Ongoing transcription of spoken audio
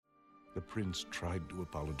The prince tried to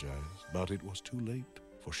apologize, but it was too late,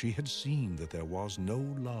 for she had seen that there was no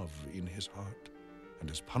love in his heart.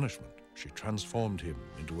 And as punishment, she transformed him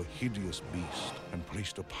into a hideous beast and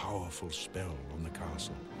placed a powerful spell on the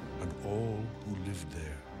castle and all who lived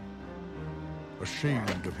there.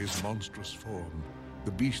 Ashamed of his monstrous form,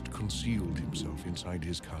 the beast concealed himself inside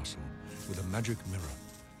his castle with a magic mirror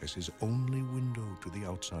as his only window to the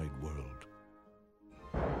outside world.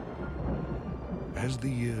 As the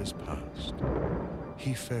years passed,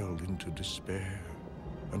 he fell into despair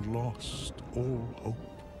and lost all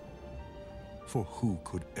hope. For who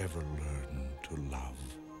could ever learn to love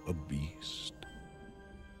a beast?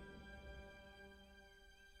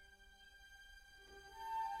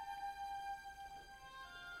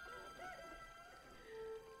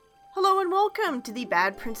 Hello and welcome to the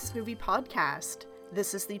Bad Princess Movie Podcast.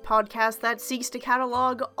 This is the podcast that seeks to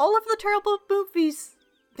catalog all of the terrible movies.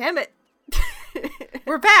 Damn it.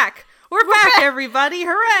 We're back! We're back, everybody!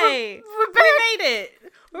 Hooray! We're back! We made it!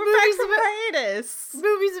 We're back from hiatus!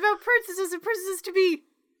 Movies about princesses and princesses to be.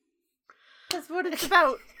 That's what it's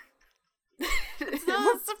about. That's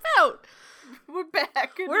what it's about! We're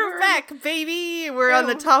back. And We're back, baby! We're on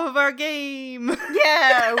the top of our game!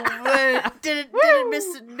 Yeah! Didn't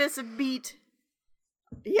miss a beat.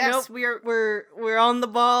 Yes, nope, we're on the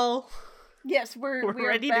ball. Yes, we're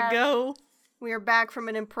ready back. to go. We are back from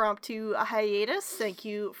an impromptu hiatus. Thank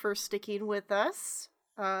you for sticking with us.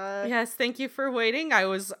 Yes, thank you for waiting. I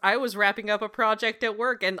was wrapping up a project at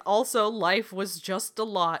work, and also life was just a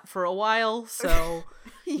lot for a while, so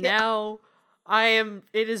now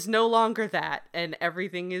it is no longer that, and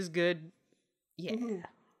everything is good. Yeah. Mm-hmm.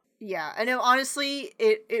 Yeah, I know, honestly,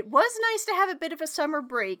 it was nice to have a bit of a summer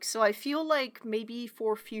break, so I feel like maybe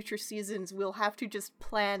for future seasons we'll have to just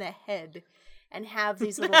plan ahead and have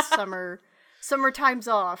these little summer times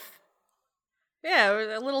off.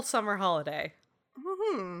 Yeah, a little summer holiday.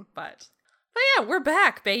 Mm-hmm. But yeah, we're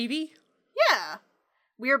back, baby. Yeah,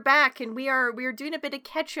 we are back, and we are doing a bit of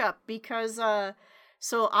catch up because my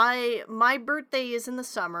birthday is in the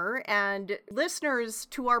summer, and listeners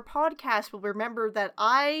to our podcast will remember that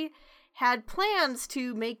I had plans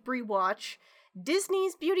to make Brie watch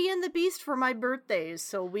Disney's Beauty and the Beast for my birthday.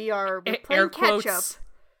 So we're playing catch up.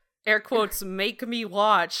 Air quotes, make me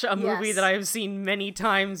watch a movie Yes. that I've seen many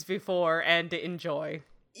times before and enjoy.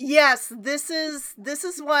 Yes, this is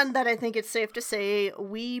one that I think it's safe to say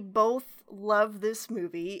we both love this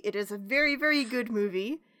movie. It is a very, very good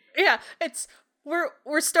movie. Yeah,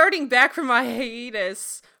 we're starting back from a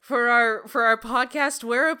hiatus for our podcast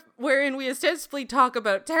wherein we ostensibly talk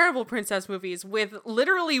about terrible princess movies with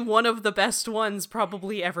literally one of the best ones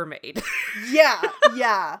probably ever made.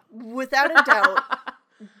 Yeah, without a doubt.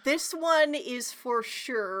 This one is for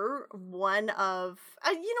sure one of,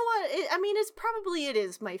 you know what, it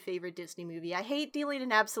is my favorite Disney movie. I hate dealing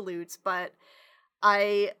in absolutes, but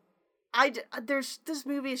this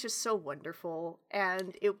movie is just so wonderful,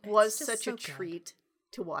 and it was such a treat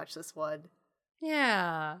to watch this one.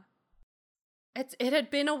 Yeah. It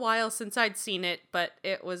had been a while since I'd seen it, but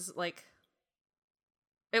it was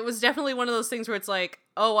definitely one of those things where it's like,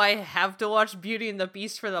 oh, I have to watch Beauty and the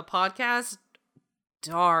Beast for the podcast?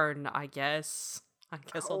 Darn, I guess I'll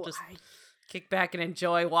just kick back and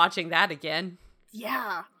enjoy watching that again.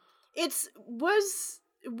 Yeah. Where does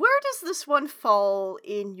this one fall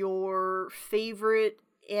in your favorite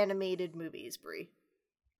animated movies, Brie?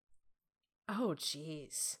 Oh,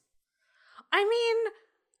 jeez. I mean,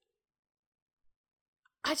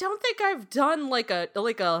 I don't think I've done like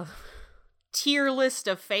a tier list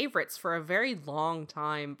of favorites for a very long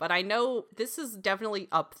time, but I know this is definitely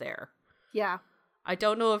up there. Yeah. I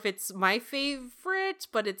don't know if it's my favorite,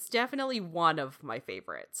 but it's definitely one of my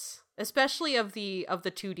favorites, especially of the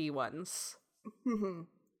 2D ones. The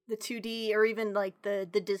 2D, or even like the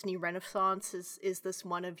Disney Renaissance, is this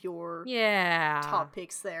one of your top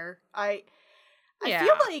picks there? I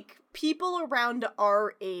feel like people around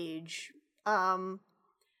our age,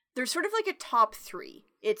 there's sort of like a top three.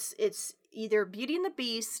 It's either Beauty and the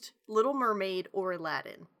Beast, Little Mermaid, or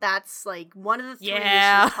Aladdin. That's like one of the three is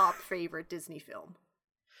your top favorite Disney film.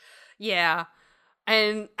 Yeah.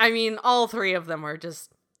 And I mean, all three of them are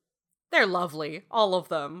just, they're lovely. All of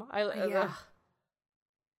them.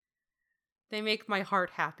 They make my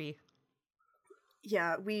heart happy.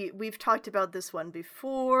 Yeah, we've talked about this one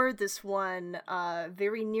before. This one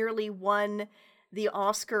very nearly won the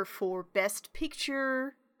Oscar for Best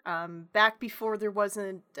Picture. Back before there was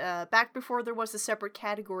a separate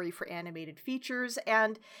category for animated features,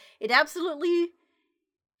 and it absolutely,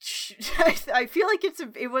 I feel like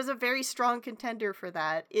it was a very strong contender for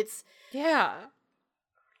that.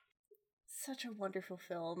 Such a wonderful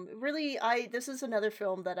film. Really, this is another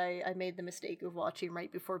film that I made the mistake of watching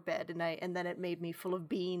right before bed, and then it made me full of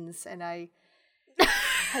beans, and I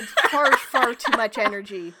had far too much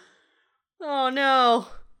energy. Oh no.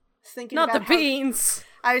 Thinking Not about the beans.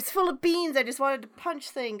 I was full of beans, I just wanted to punch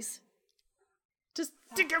things. Just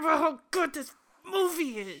think about how good this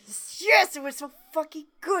movie is. Yes, it was so fucking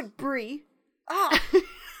good, Brie. Ah.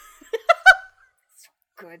 So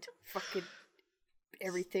good. Fucking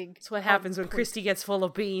everything. That's what happens when Christy gets full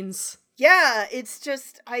of beans. Yeah, it's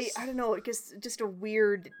just, I don't know, just a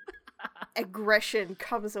weird aggression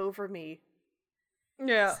comes over me.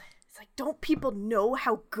 Yeah. It's like, don't people know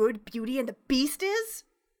how good Beauty and the Beast is?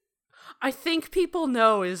 I think people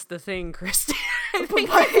know is the thing, Christy. I think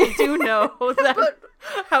people do know that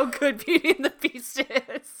how good Beauty and the Beast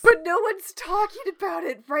is. But no one's talking about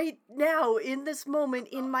it right now, in this moment,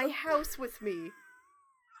 in my house with me.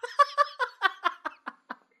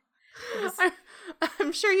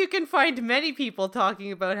 I'm sure you can find many people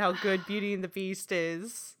talking about how good Beauty and the Beast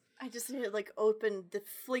is. I just need to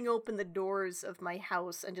fling open the doors of my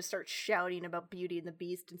house and just start shouting about Beauty and the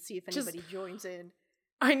Beast and see if anybody joins in.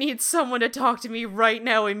 I need someone to talk to me right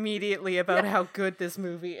now immediately about how good this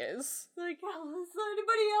movie is. Like, well, has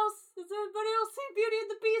anybody else seen Beauty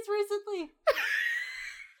and the Beast recently?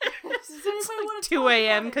 It's like 2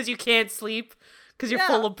 a.m. because you can't sleep. Because you're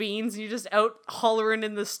full of beans and you're just out hollering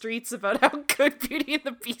in the streets about how good Beauty and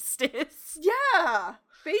the Beast is. Yeah,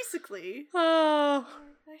 basically. Oh.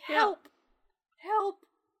 Help. Help.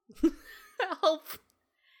 Help.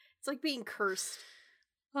 It's like being cursed.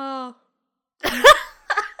 Oh.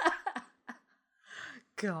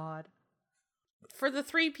 God. For the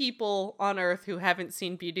 3 people on Earth who haven't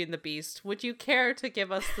seen Beauty and the Beast, would you care to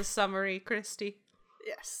give us the summary, Christy?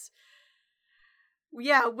 Yes.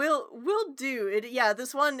 Yeah, we'll do it. Yeah,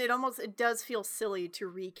 this one, it does feel silly to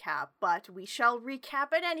recap, but we shall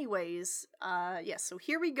recap it anyways. Yes, so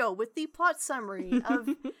here we go with the plot summary of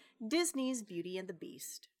Disney's Beauty and the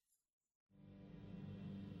Beast.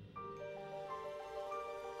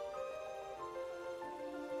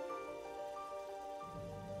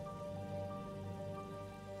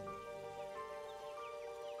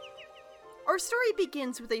 Our story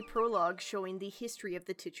begins with a prologue showing the history of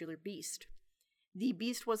the titular beast. The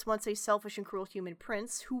beast was once a selfish and cruel human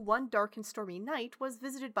prince who one dark and stormy night was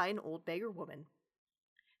visited by an old beggar woman.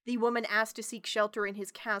 The woman asked to seek shelter in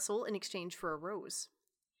his castle in exchange for a rose.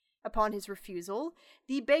 Upon his refusal,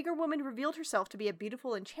 the beggar woman revealed herself to be a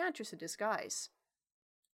beautiful enchantress in disguise.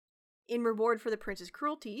 In reward for the prince's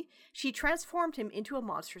cruelty, she transformed him into a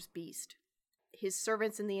monstrous beast. His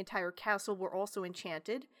servants in the entire castle were also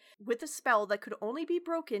enchanted, with a spell that could only be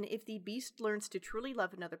broken if the beast learns to truly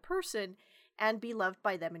love another person and be loved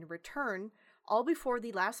by them in return, all before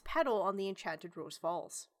the last petal on the enchanted rose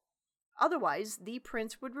falls. Otherwise, the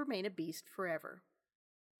prince would remain a beast forever.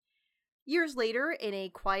 Years later, in a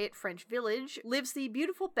quiet French village, lives the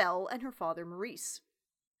beautiful Belle and her father Maurice.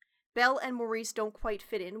 Belle and Maurice don't quite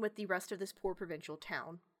fit in with the rest of this poor provincial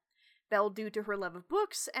town. Belle due to her love of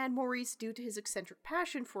books, and Maurice due to his eccentric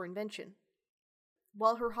passion for invention.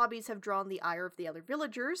 While her hobbies have drawn the ire of the other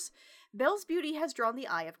villagers, Belle's beauty has drawn the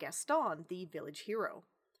eye of Gaston, the village hero.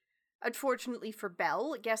 Unfortunately for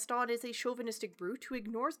Belle, Gaston is a chauvinistic brute who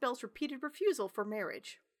ignores Belle's repeated refusal for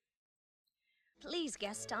marriage. Please,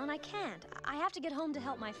 Gaston, I can't. I have to get home to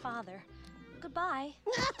help my father. Goodbye.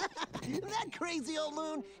 That crazy old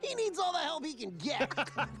loon, he needs all the help he can get.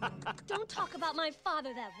 Don't talk about my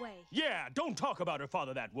father that way. Yeah, don't talk about her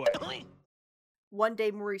father that way. One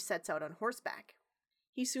day, Maurice sets out on horseback.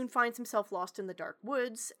 He soon finds himself lost in the dark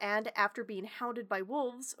woods, and after being hounded by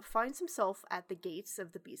wolves, finds himself at the gates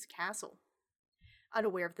of the beast's castle.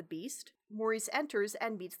 Unaware of the beast, Maurice enters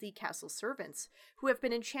and meets the castle's servants, who have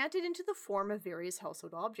been enchanted into the form of various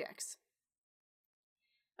household objects.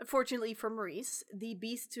 Unfortunately for Maurice, the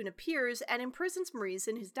beast soon appears and imprisons Maurice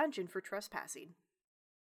in his dungeon for trespassing.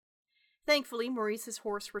 Thankfully, Maurice's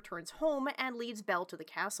horse returns home and leads Belle to the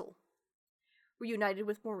castle. Reunited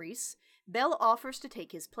with Maurice, Belle offers to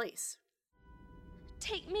take his place.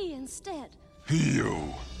 Take me instead.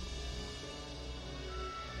 You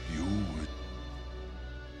would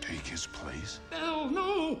take his place? Belle,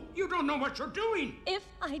 no! You don't know what you're doing! If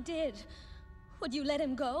I did, would you let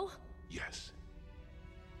him go? Yes.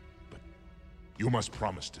 But you must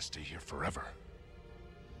promise to stay here forever.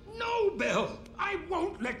 No, Belle! I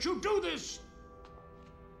won't let you do this!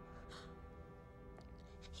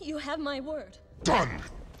 You have my word. Done!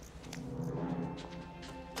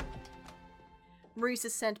 Maurice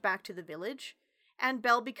is sent back to the village, and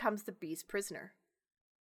Belle becomes the beast's prisoner.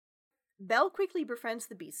 Belle quickly befriends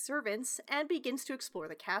the beast's servants and begins to explore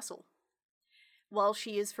the castle. While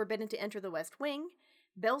she is forbidden to enter the West Wing,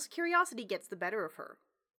 Belle's curiosity gets the better of her.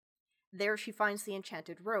 There she finds the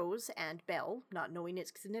enchanted rose, and Belle, not knowing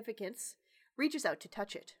its significance, reaches out to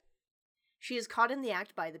touch it. She is caught in the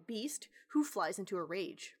act by the beast, who flies into a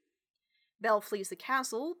rage. Belle flees the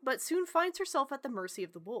castle, but soon finds herself at the mercy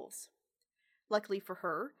of the wolves. Luckily for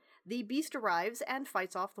her, the beast arrives and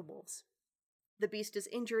fights off the wolves. The beast is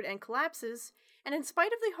injured and collapses, and in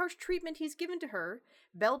spite of the harsh treatment he's given to her,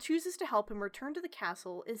 Belle chooses to help him return to the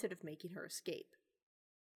castle instead of making her escape.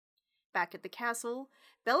 Back at the castle,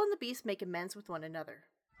 Belle and the beast make amends with one another.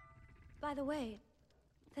 By the way,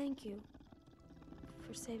 thank you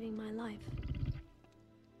for saving my life.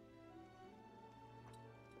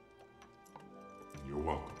 You're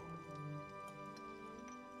welcome.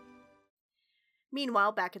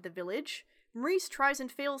 Meanwhile, back at the village, Maurice tries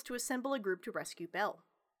and fails to assemble a group to rescue Belle.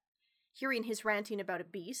 Hearing his ranting about a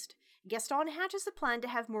beast, Gaston hatches a plan to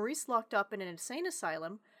have Maurice locked up in an insane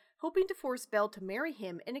asylum, hoping to force Belle to marry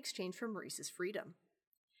him in exchange for Maurice's freedom.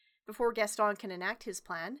 Before Gaston can enact his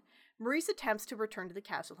plan, Maurice attempts to return to the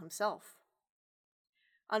castle himself.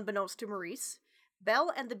 Unbeknownst to Maurice,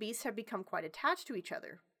 Belle and the beast have become quite attached to each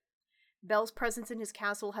other. Belle's presence in his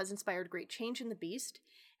castle has inspired great change in the beast,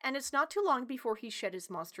 and it's not too long before he shed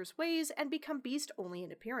his monstrous ways and become beast only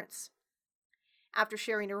in appearance. After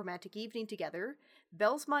sharing a romantic evening together,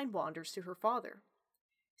 Belle's mind wanders to her father.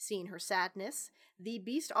 Seeing her sadness, the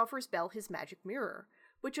beast offers Belle his magic mirror,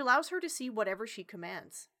 which allows her to see whatever she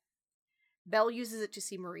commands. Belle uses it to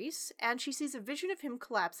see Maurice, and she sees a vision of him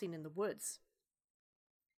collapsing in the woods.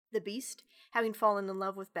 The beast, having fallen in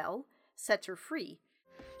love with Belle, sets her free.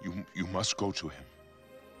 You must go to him.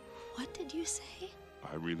 What did you say?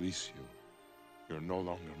 I release you. You're no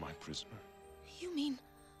longer my prisoner. You mean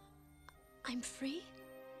I'm free?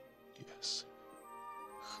 Yes.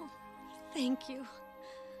 Oh, thank you.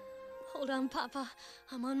 Hold on, Papa.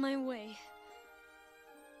 I'm on my way.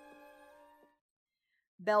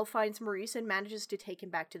 Belle finds Maurice and manages to take him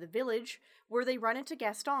back to the village, where they run into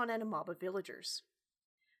Gaston and a mob of villagers.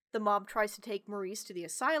 The mob tries to take Maurice to the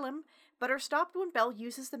asylum, but are stopped when Belle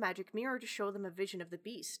uses the magic mirror to show them a vision of the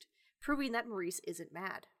beast, proving that Maurice isn't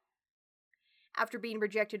mad. After being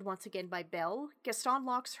rejected once again by Belle, Gaston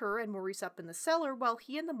locks her and Maurice up in the cellar while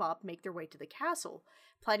he and the mob make their way to the castle,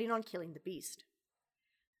 planning on killing the beast.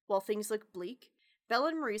 While things look bleak, Belle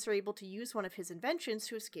and Maurice are able to use one of his inventions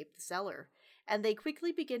to escape the cellar, and they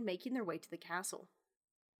quickly begin making their way to the castle.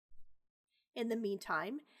 In the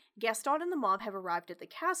meantime, Gaston and the mob have arrived at the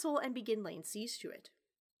castle and begin laying siege to it.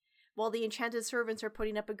 While the enchanted servants are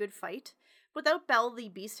putting up a good fight, without Belle, the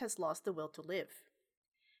beast has lost the will to live.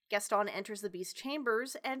 Gaston enters the beast's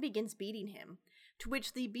chambers and begins beating him, to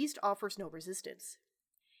which the beast offers no resistance.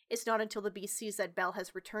 It's not until the beast sees that Belle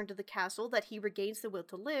has returned to the castle that he regains the will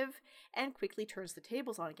to live and quickly turns the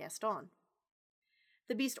tables on Gaston.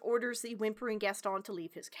 The beast orders the whimpering Gaston to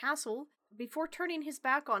leave his castle before turning his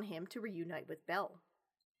back on him to reunite with Belle.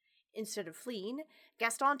 Instead of fleeing,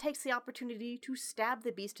 Gaston takes the opportunity to stab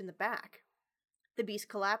the beast in the back. The beast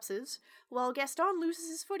collapses, while Gaston loses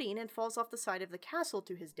his footing and falls off the side of the castle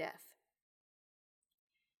to his death.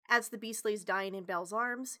 As the beast lays dying in Belle's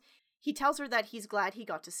arms, he tells her that he's glad he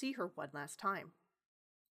got to see her one last time.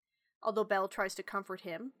 Although Belle tries to comfort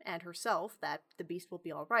him, and herself, that the beast will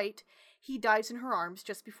be all right, he dies in her arms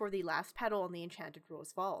just before the last petal on the enchanted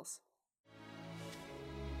rose falls.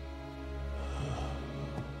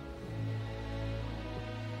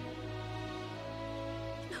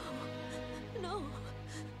 No.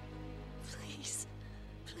 Please.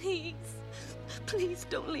 Please. Please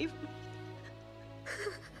don't leave me.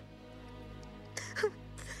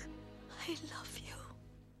 I love you.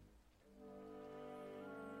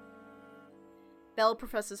 Belle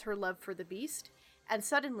professes her love for the beast, and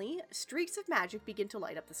suddenly, streaks of magic begin to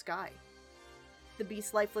light up the sky. The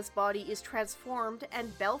beast's lifeless body is transformed,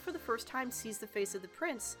 and Belle for the first time sees the face of the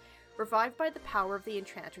prince, revived by the power of the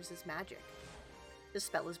enchantress's magic. The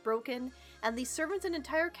spell is broken, and the servants and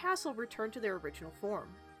entire castle return to their original form.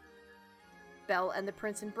 Belle and the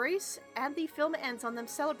prince embrace, and the film ends on them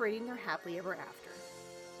celebrating their happily ever after.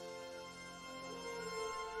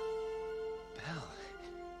 Belle,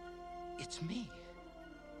 it's me.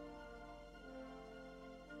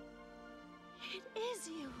 It is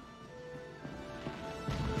you.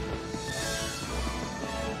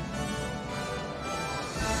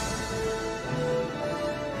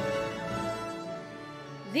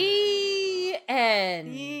 The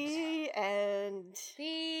end. The end.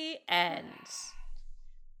 The end.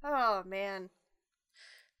 Oh, man.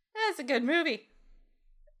 That's a good movie.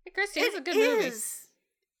 Hey, Christy, it's a good movie.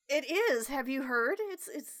 It is. Have you heard?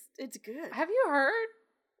 It's good. Have you heard?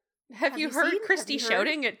 Have you heard Christy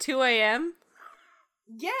shouting at 2 a.m.?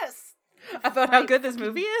 Yes. About how good this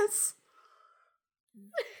movie is?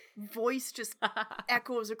 Voice just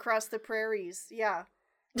echoes across the prairies. Yeah.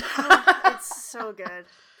 It's so good.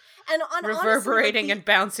 And reverberating honestly, and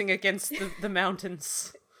bouncing against the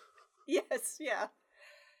mountains. Yes, yeah.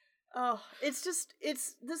 Oh, it's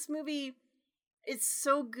this movie, it's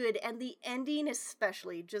so good, and the ending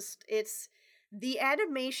especially, it's the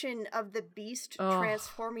animation of the beast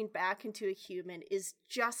transforming back into a human is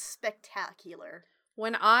just spectacular.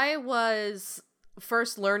 When I was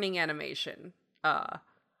first learning animation, one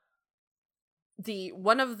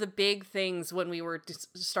of the big things when we were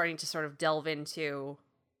starting to sort of delve into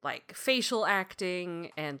like facial acting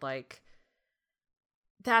and like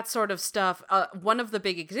that sort of stuff, one of the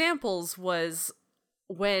big examples was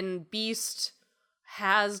when Beast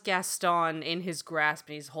has Gaston in his grasp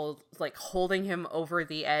and he's holding him over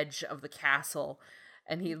the edge of the castle,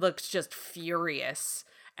 and he looks just furious,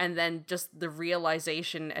 and then just the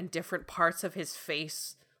realization and different parts of his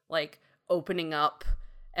face like opening up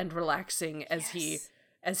and relaxing as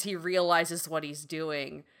he realizes what he's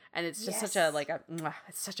doing. And it's just it's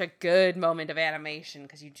such a good moment of animation,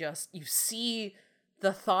 because you see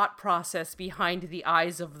the thought process behind the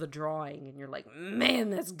eyes of the drawing, and you're like, man,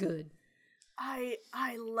 that's good. I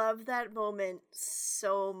love that moment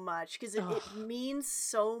so much, because it means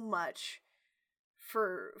so much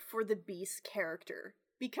for the Beast character,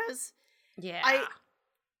 because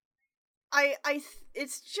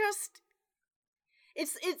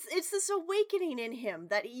it's this awakening in him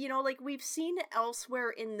that, you know, like we've seen elsewhere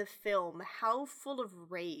in the film how full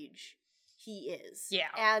of rage he is. Yeah.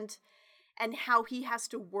 And how he has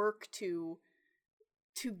to work to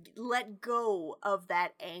let go of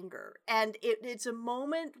that anger. And it's a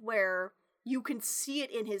moment where you can see it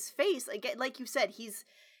in his face. Again, like you said,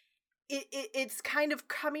 it's kind of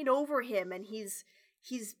coming over him, and he's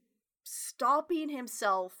stopping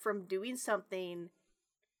himself from doing something,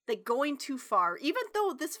 like going too far, even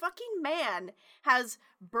though this fucking man has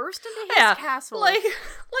burst into his castle. Like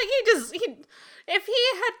if he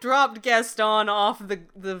had dropped Gaston off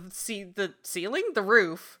the ceiling, the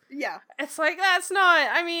roof. Yeah. It's like, that's not,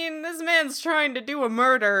 I mean, this man's trying to do a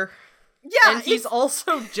murder. Yeah. And he's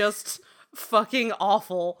also just fucking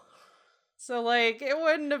awful. So, like, it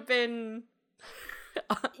wouldn't have been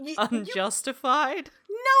unjustified.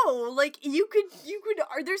 No, like, you could,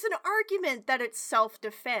 there's an argument that it's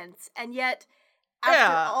self-defense, and yet,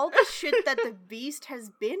 after all the shit that the Beast has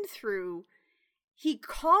been through, he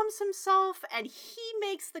calms himself, and he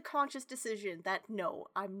makes the conscious decision that, no,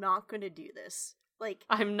 I'm not going to do this. Like,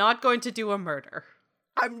 I'm not going to do a murder.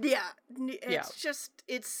 It's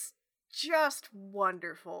just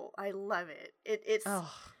wonderful. I love it. It's...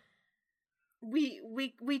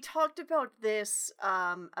 We talked about this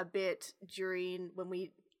a bit during when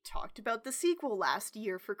we talked about the sequel last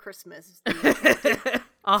year for Christmas. The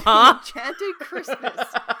Enchanted Christmas.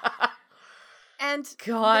 And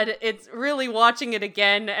God, it's really watching it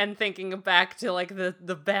again and thinking back to like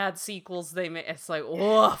the bad sequels they made. It's like,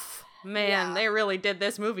 woof, man, they really did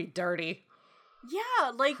this movie dirty.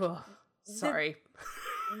 Yeah, like sorry.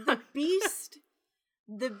 The Beast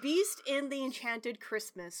in The Enchanted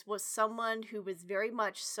Christmas was someone who was very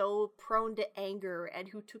much so prone to anger and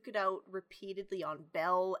who took it out repeatedly on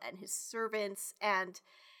Belle and his servants. And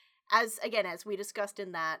as we discussed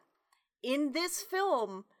in this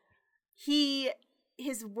film,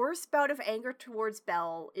 his worst bout of anger towards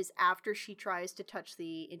Belle is after she tries to touch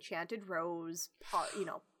the enchanted rose,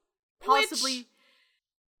 possibly... Which,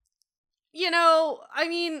 you know, I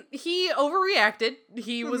mean, he overreacted.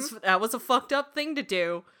 He that was a fucked up thing to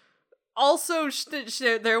do. Also, she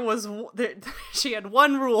had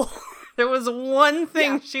one rule. There was one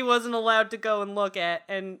thing she wasn't allowed to go and look at,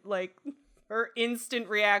 and like her instant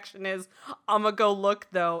reaction is, "I'm gonna go look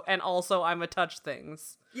though," and also I'm gonna touch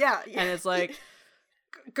things. Yeah. And it's like,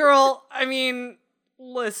 girl, I mean,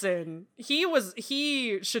 listen,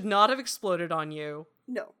 he should not have exploded on you.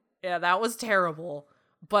 No. Yeah, that was terrible.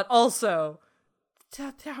 But also,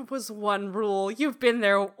 that was one rule. You've been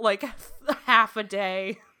there like half a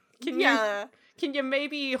day. Can you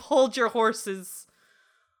maybe hold your horses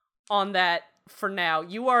on that for now?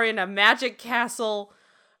 You are in a magic castle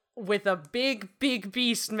with a big, big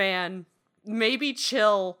beast man. Maybe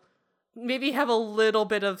chill. Maybe have a little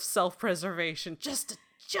bit of self-preservation. Just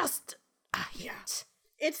a hint.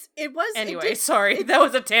 Sorry, that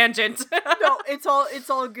was a tangent. No, it's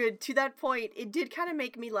all good. To that point, it did kind of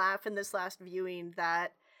make me laugh in this last viewing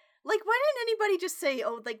that, like, why didn't anybody just say,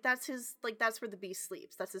 oh, like, that's where the Beast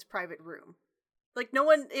sleeps, that's his private room? Like, no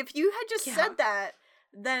one, if you had just said that,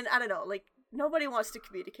 then, I don't know, like, nobody wants to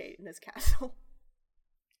communicate in this castle.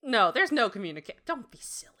 No, there's no communicate. Don't be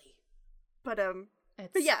silly. But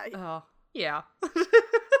yeah. Oh, yeah.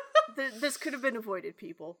 This could have been avoided,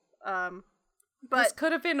 people. But this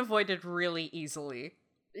could have been avoided really easily.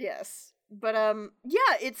 Yes. But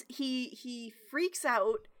yeah, it's he freaks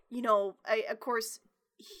out, you know, of course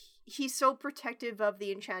he's so protective of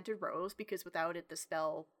the enchanted rose because without it the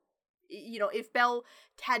spell, you know, if Belle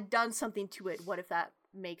had done something to it, what if that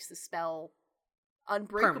makes the spell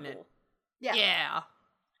unbreakable? Permanent. Yeah.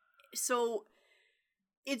 So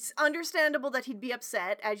it's understandable that he'd be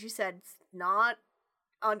upset. As you said, it's not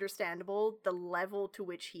understandable the level to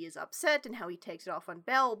which he is upset and how he takes it off on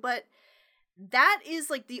Belle, but that is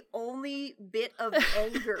like the only bit of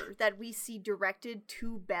anger that we see directed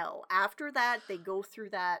to Belle. After that, they go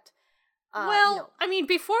through that. Well, you know, I mean,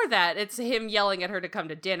 before that, it's him yelling at her to come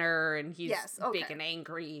to dinner, and he's big and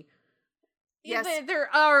angry. Yes, there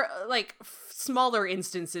are like smaller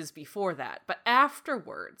instances before that, but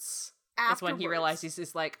afterwards is when he realizes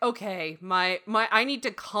he's like, okay, my I need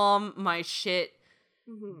to calm my shit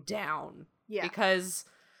down. Yeah, because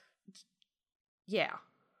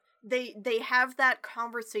they have that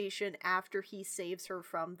conversation after he saves her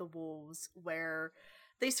from the wolves, where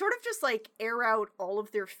they sort of just like air out all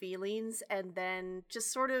of their feelings and then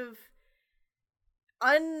just sort of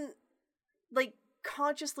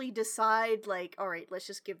consciously decide like, all right, let's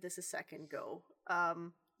just give this a second go.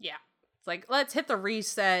 Yeah. It's like, let's hit the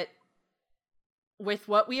reset with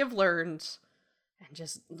what we have learned and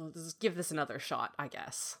just give this another shot, I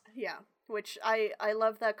guess. Yeah. Which I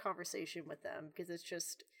love that conversation with them because it's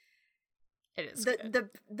just it is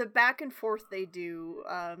the back and forth they do.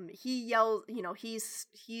 He yells, you know, he's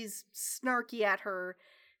snarky at her,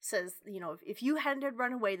 says, you know, if you hadn't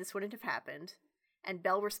run away, this wouldn't have happened. And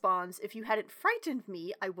Belle responds, if you hadn't frightened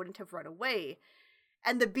me, I wouldn't have run away.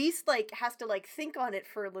 And the beast like has to like think on it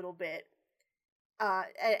for a little bit.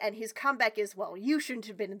 And his comeback is, well, you shouldn't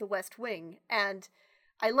have been in the West Wing. And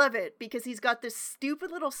I love it because he's got this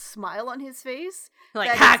stupid little smile on his face.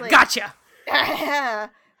 Like, ha, like, gotcha.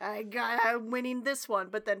 I'm winning this one.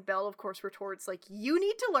 But then Belle, of course, retorts, like, you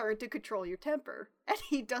need to learn to control your temper. And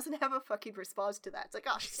he doesn't have a fucking response to that. It's like,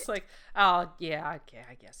 oh, shit. It's like, oh, yeah, okay,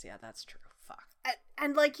 I guess, yeah, that's true. Fuck.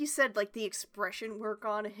 And like you said, like, the expression work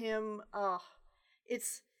on him,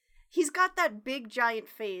 he's got that big, giant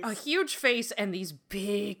face. A huge face and these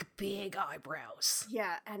big, big eyebrows.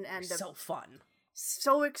 Yeah, and so fun.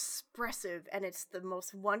 So expressive, and it's the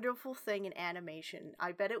most wonderful thing in animation.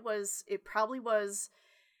 I bet it probably was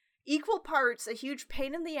equal parts a huge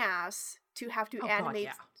pain in the ass to have to animate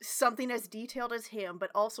something as detailed as him, but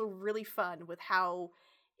also really fun with how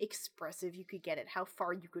expressive you could get it, how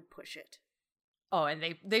far you could push it. Oh,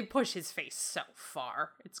 and they push his face so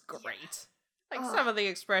far. It's great. Yeah. Like, some of the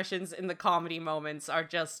expressions in the comedy moments are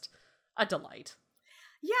just a delight.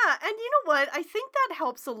 Yeah, and you know what? I think that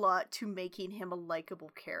helps a lot to making him a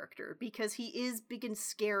likable character, because he is big and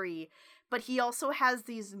scary, but he also has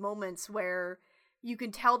these moments where you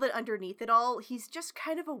can tell that underneath it all, he's just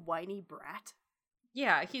kind of a whiny brat.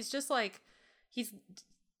 Yeah, he's just like, he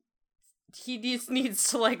just needs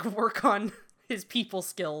to like work on his people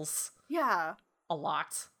skills. Yeah. A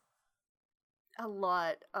lot. A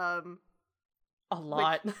lot.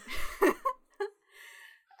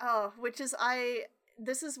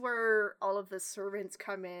 This is where all of the servants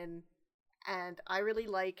come in, and I really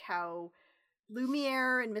like how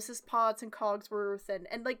Lumiere and Mrs. Potts and Cogsworth and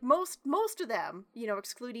like most of them, you know,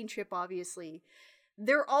 excluding Chip obviously,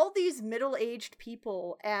 they're all these middle-aged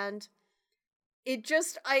people, and it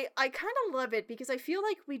just I kind of love it because I feel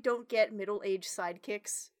like we don't get middle-aged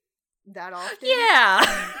sidekicks that often.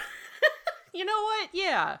 Yeah. You know what?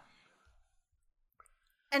 Yeah.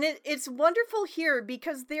 And it's wonderful here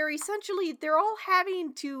because they're all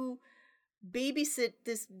having to babysit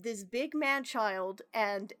this big man-child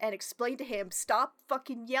and explain to him, stop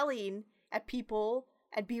fucking yelling at people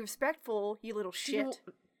and be respectful, you little shit.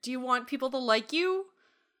 Do you want people to like you?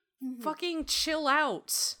 Mm-hmm. Fucking chill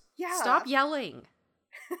out. Yeah. Stop yelling.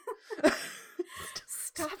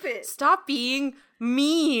 Stop it. Stop being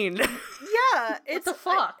mean. Yeah. What the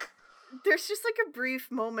fuck? There's just like a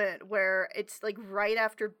brief moment where it's like right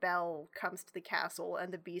after Belle comes to the castle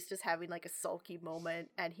and the beast is having like a sulky moment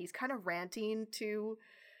and he's kind of ranting to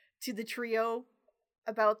the trio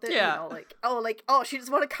about the, yeah. You know, she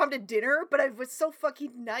doesn't want to come to dinner, but I was so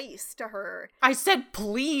fucking nice to her. I said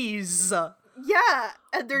please. Yeah,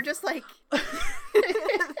 and they're just like, and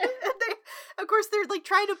of course they're like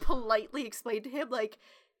trying to politely explain to him like,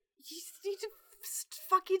 you need to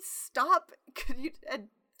fucking stop and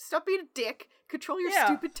stop being a dick. Control your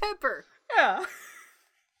stupid temper. Yeah.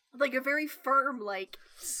 Like a very firm, like,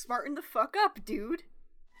 smarten the fuck up, dude.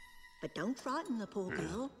 But don't frighten the poor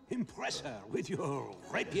girl. Impress her with your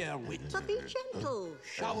rapier wit. But be gentle.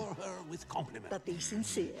 Shower her with compliments. But be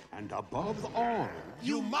sincere. And above all,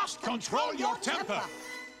 you must control your temper.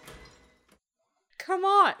 Come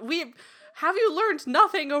on, have you learned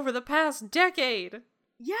nothing over the past decade?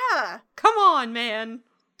 Yeah. Come on, man.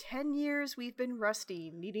 10 years we've been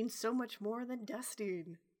rusty, needing so much more than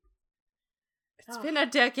dusting. It's been a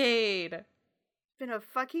decade. Been a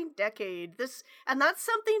fucking decade. And that's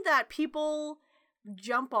something that people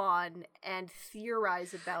jump on and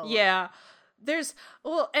theorize about. Yeah.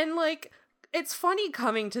 And like, it's funny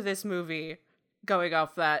coming to this movie, going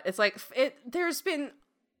off that. It's like, there's been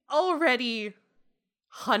already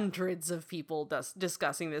hundreds of people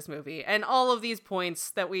discussing this movie, and all of these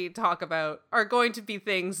points that we talk about are going to be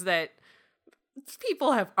things that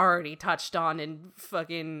people have already touched on in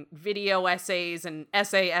fucking video essays and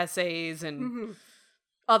essays and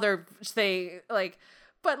other thing, like,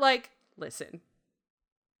 but like, listen,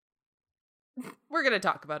 we're gonna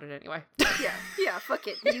talk about it anyway. yeah, fuck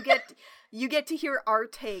it. You get to hear our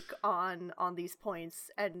take on these points,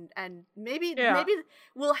 and maybe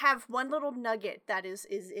we'll have one little nugget that is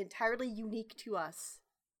entirely unique to us.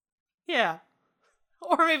 Yeah,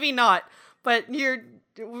 or maybe not. But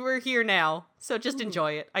we're here now, so just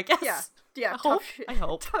enjoy it, I guess. Yeah. I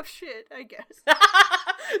hope. Tough shit, I guess.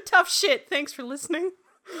 Tough shit. Thanks for listening.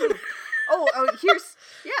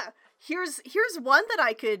 Here's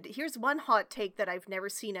one hot take that I've never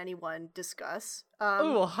seen anyone discuss.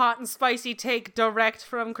 Hot and spicy take direct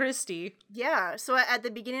from Christy. Yeah, so at the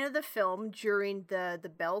beginning of the film, during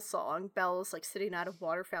the Belle song, Belle's like sitting at a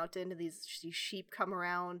water fountain, and these sheep come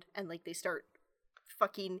around and like they start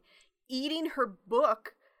fucking eating her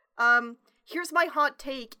book. Here's my hot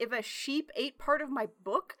take: if a sheep ate part of my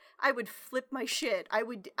book, I would flip my shit. I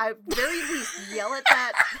would at very least yell at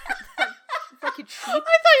that fucking sheep. I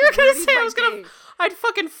thought you were gonna say I'd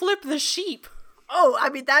fucking flip the sheep. Oh, I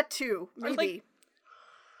mean that too, maybe. Like,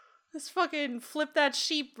 let's fucking flip that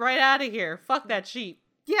sheep right out of here. Fuck that sheep.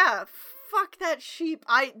 Yeah, fuck that sheep.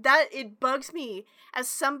 It bugs me as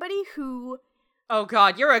somebody who. Oh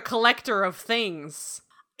god, you're a collector of things.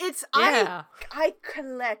 I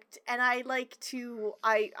collect, and I like to,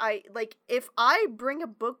 I like, if I bring a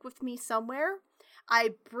book with me somewhere,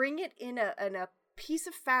 I bring it in a piece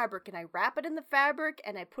of fabric, and I wrap it in the fabric,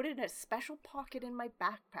 and I put it in a special pocket in my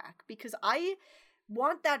backpack, because I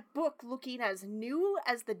want that book looking as new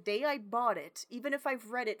as the day I bought it, even if I've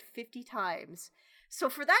read it 50 times. So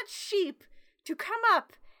for that sheep to come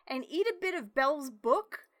up and eat a bit of Belle's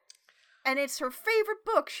book, and it's her favorite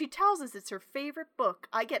book. She tells us it's her favorite book.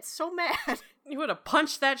 I get so mad. You would have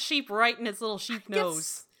punched that sheep right in its little sheep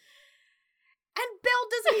nose. And Belle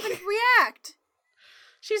doesn't even react.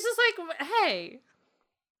 She's just like, hey.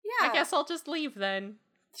 Yeah. I guess I'll just leave then.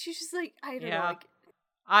 She's just like, I don't know.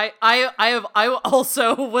 Like, I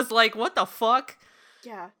also was like, what the fuck?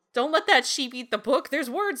 Yeah. Don't let that sheep eat the book. There's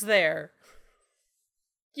words there.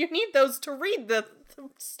 You need those to read the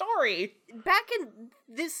story. Back in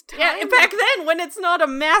this time. Yeah, back then when it's not a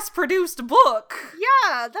mass-produced book.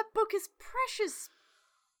 Yeah, that book is precious.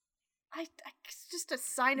 It's just a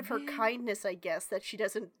sign of her kindness, I guess, that she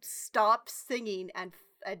doesn't stop singing and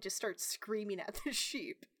just start screaming at the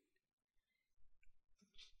sheep.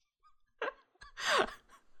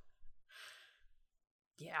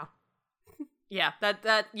 Yeah. Yeah,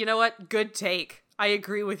 that you know what? Good take. I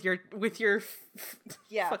agree with your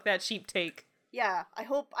fuck that sheep take. Yeah, I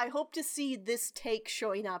hope to see this take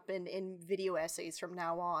showing up in video essays from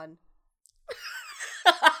now on.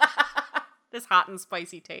 This hot and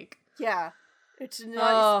spicy take. Yeah. It's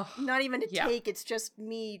not even a take, it's just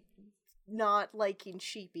me not liking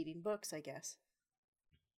sheep eating books, I guess.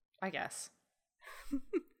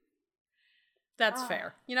 That's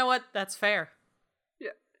fair. You know what? That's fair.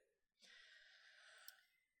 Yeah.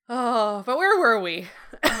 Oh, but where were we?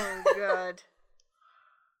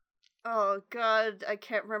 Oh god, I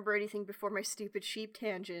can't remember anything before my stupid sheep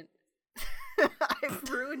tangent. I've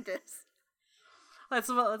ruined this. Let's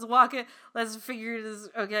walk it. Let's figure this.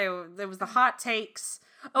 Okay, there was the hot takes.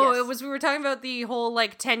 Oh, yes. We were talking about the whole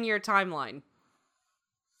 10-year timeline.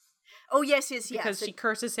 Oh yes. Because she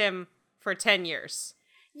curses him for 10 years.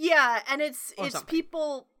 Yeah, and it's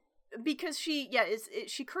people because she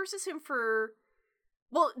curses him for.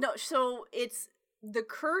 Well, no, so it's. The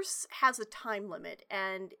curse has a time limit,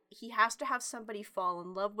 and he has to have somebody fall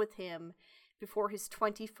in love with him before his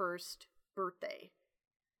 21st birthday.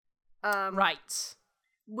 Right.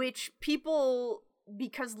 Which people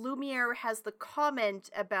because Lumiere has the comment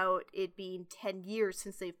about it being 10 years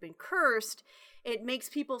since they've been cursed, it makes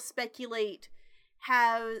people speculate,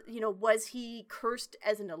 was he cursed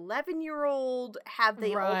as an 11-year-old? Have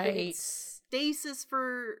they all been in stasis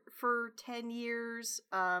for 10 years?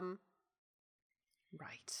 Right.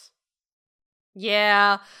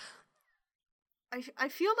 Yeah. I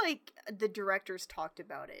feel like the directors talked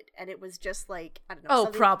about it, and it was just like, I don't know. Oh,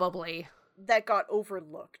 probably. That got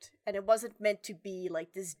overlooked, and it wasn't meant to be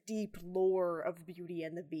like this deep lore of Beauty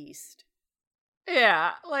and the Beast.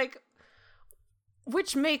 Yeah, like,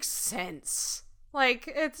 which makes sense. Like,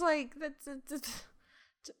 it's like,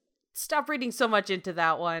 stop reading so much into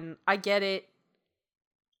that one. I get it.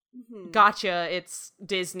 Mm-hmm. Gotcha. It's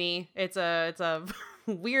Disney. It's a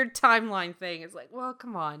weird timeline thing. It's like, well,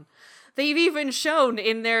 come on. They've even shown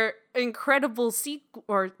in their incredible sequel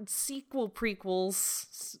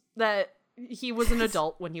prequels that he was an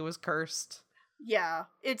adult when he was cursed. Yeah,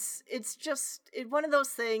 it's just one of those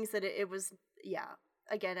things that it was. Yeah,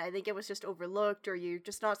 again, I think it was just overlooked, or you're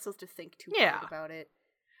just not supposed to think too hard about it.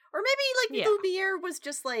 Or maybe, like, Lumiere was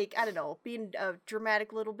just, like, I don't know, being a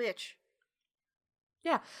dramatic little bitch.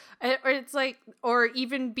 Yeah, or it's like, or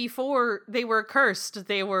even before they were cursed,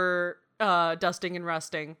 they were dusting and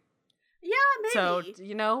rusting. Yeah, maybe. So,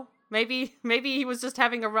 maybe he was just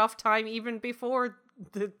having a rough time even before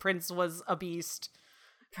the prince was a beast.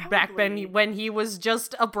 Probably. Back then when he was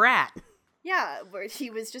just a brat. Yeah, where he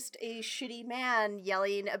was just a shitty man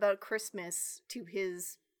yelling about Christmas to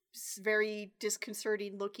his very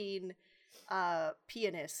disconcerting looking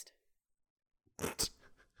pianist.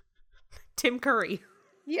 Tim Curry.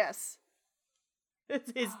 Yes.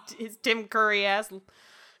 His Tim Curry ass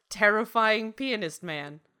terrifying pianist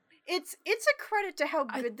man. It's a credit to how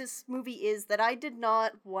good this movie is that I did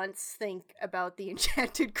not once think about the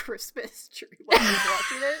Enchanted Christmas tree while I was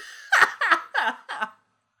watching it.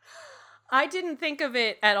 I didn't think of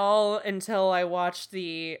it at all until I watched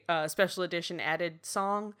the special edition added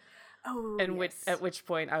song. Oh, and yes. At which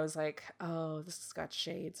point I was like, oh, this has got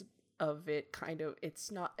shades of it, kind of.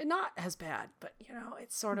 It's not as bad, but,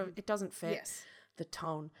 it's sort of, it doesn't fit the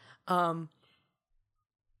tone.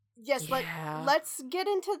 Yes, let's get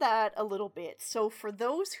into that a little bit. So for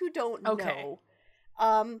those who don't know,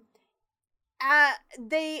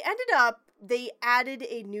 they added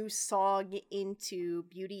a new song into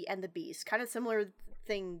Beauty and the Beast. Kind of similar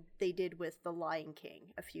thing they did with The Lion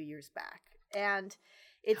King a few years back. And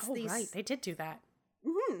it's right, they did do that.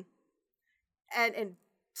 Mm-hmm. And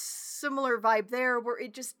similar vibe there, where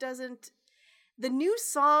it just doesn't, the new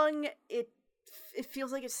song, it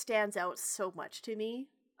feels like it stands out so much to me.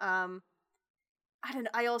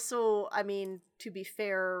 I mean, to be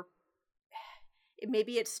fair,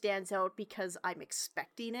 maybe it stands out because I'm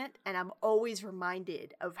expecting it, and I'm always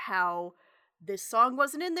reminded of how this song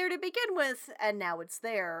wasn't in there to begin with, and now it's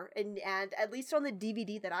there. And at least on the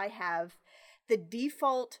DVD that I have, the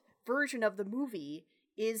default version of the movie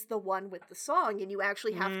is the one with the song, and you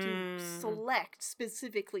actually have to select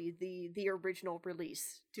specifically the original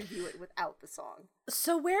release to view it without the song.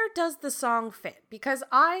 So where does the song fit? Because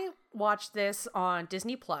I watched this on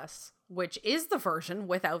Disney Plus, which is the version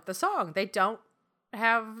without the song. They don't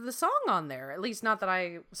have the song on there, at least not that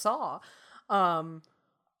I saw.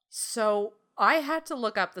 So I had to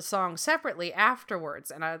look up the song separately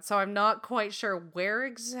afterwards, and so I'm not quite sure where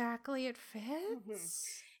exactly it fits. Mm-hmm.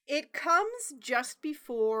 It comes just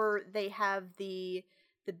before they have the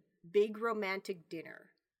big romantic dinner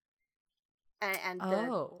and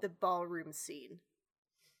the ballroom scene.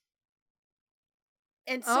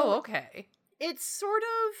 And so okay. It's sort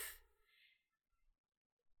of,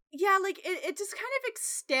 yeah, like it just kind of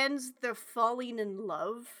extends the falling in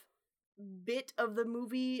love bit of the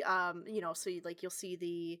movie. So you'll see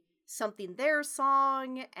the Something There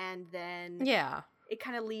song, and then it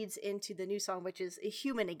kind of leads into the new song, which is A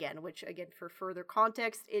Human Again, which, again, for further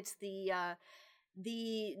context, it's the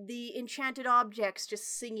enchanted objects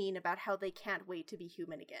just singing about how they can't wait to be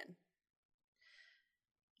human again.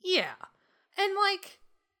 Yeah. And, like,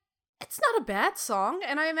 it's not a bad song,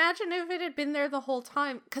 and I imagine if it had been there the whole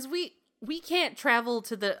time, because we can't travel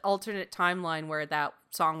to the alternate timeline where that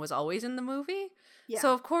song was always in the movie. Yeah.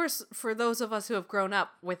 So, of course, for those of us who have grown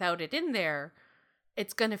up without it in there,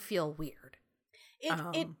 it's gonna feel weird.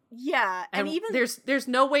 And even there's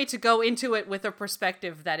no way to go into it with a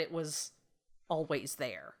perspective that it was always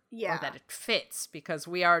there, or that it fits, because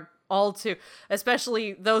we are all too,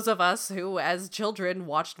 especially those of us who, as children,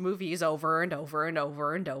 watched movies over and over and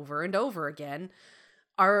over and over and over again,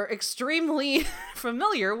 are extremely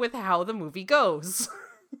familiar with how the movie goes.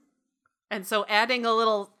 And so adding a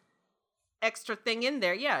little extra thing in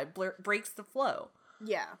there, yeah, it breaks the flow.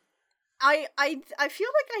 Yeah. I feel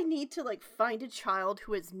like I need to like find a child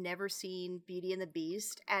who has never seen Beauty and the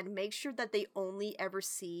Beast and make sure that they only ever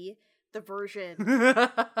see the version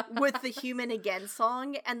with the Human Again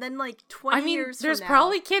song, and then like 20 years from now, there's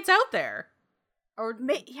probably kids out there, or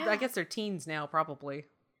yeah. I guess they're teens now, probably.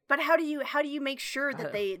 But how do you make sure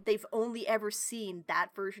that they've only ever seen that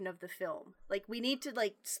version of the film? Like, we need to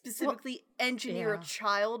like specifically engineer a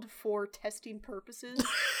child for testing purposes.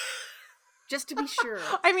 Just to be sure.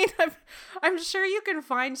 I mean, I'm sure you can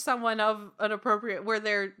find someone of an appropriate where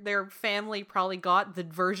their family probably got the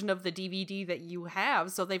version of the DVD that you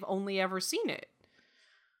have, so they've only ever seen it.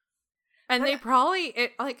 And they probably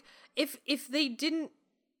if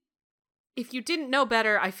you didn't know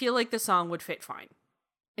better, I feel like the song would fit fine.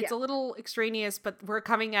 It's a little extraneous, but we're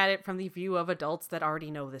coming at it from the view of adults that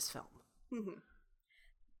already know this film. Mm-hmm.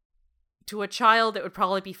 To a child, it would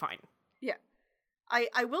probably be fine. Yeah.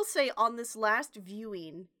 I will say on this last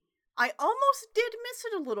viewing, I almost did miss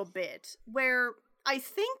it a little bit, where I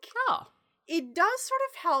think it does sort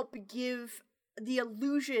of help give the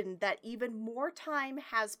illusion that even more time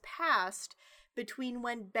has passed between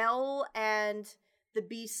when Belle and the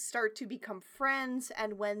Beast start to become friends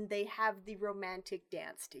and when they have the romantic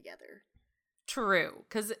dance together. True,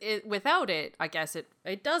 because without it, I guess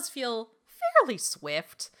it does feel fairly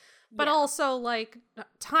swift, but also like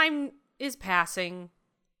time is passing.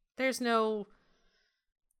 There's no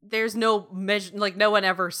measure, like no one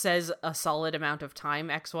ever says a solid amount of time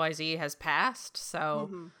XYZ has passed,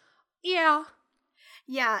 so yeah,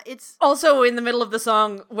 it's also in the middle of the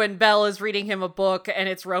song when Belle is reading him a book and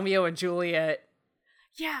it's Romeo and Juliet,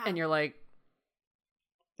 and you're like,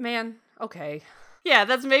 man, okay, yeah,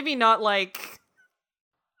 that's maybe not like,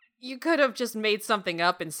 you could have just made something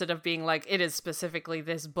up instead of being like, it is specifically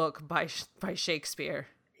this book by Shakespeare.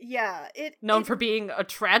 Yeah, known for being a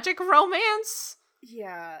tragic romance?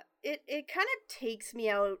 Yeah, it kind of takes me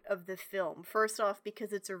out of the film. First off,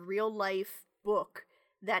 because it's a real life book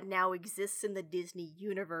that now exists in the Disney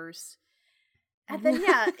universe. And then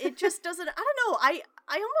it just doesn't, I don't know, I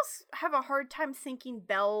almost have a hard time thinking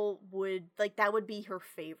Belle would, like, that would be her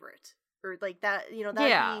favorite. Or like that, that'd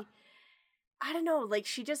be, I don't know, like,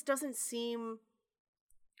 she just doesn't seem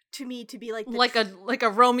to me to be like a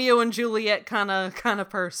Romeo and Juliet kind of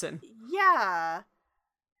person. Yeah,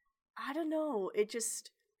 I don't know. It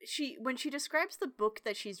just when she describes the book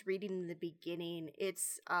that she's reading in the beginning,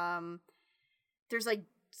 it's there's like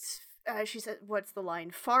she said, what's the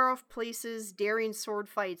line? Far off places, daring sword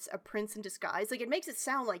fights, a prince in disguise. Like, it makes it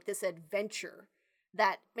sound like this adventure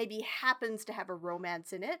that maybe happens to have a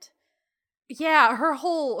romance in it. Yeah, her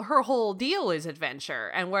whole deal is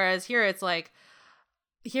adventure, and whereas here it's like,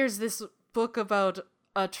 here's this book about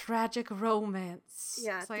a tragic romance.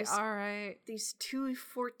 Yeah, it's like, all right. These two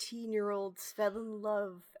 14-year-olds fell in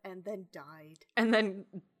love and then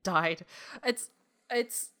died.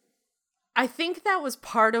 It's. I think that was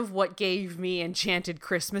part of what gave me Enchanted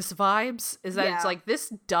Christmas vibes, is that it's like, this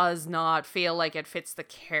does not feel like it fits the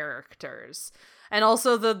characters. And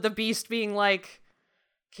also the Beast being like,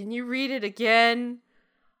 can you read it again?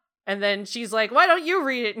 And then she's like, why don't you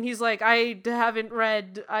read it? And he's like, I haven't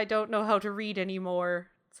read, I don't know how to read anymore.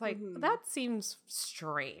 It's like, that seems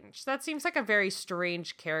strange. That seems like a very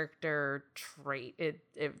strange character trait.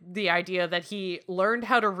 The idea that he learned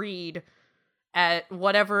how to read at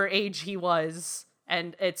whatever age he was,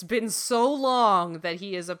 and it's been so long that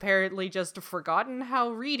he has apparently just forgotten how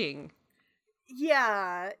reading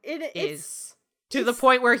is. To the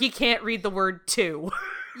point where he can't read the word two.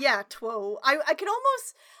 Yeah, twoe. I could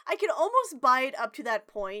almost buy it up to that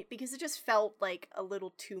point because it just felt like a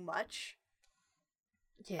little too much.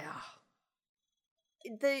 Yeah.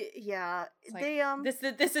 This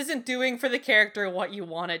isn't doing for the character what you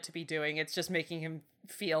want it to be doing. It's just making him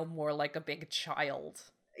feel more like a big child.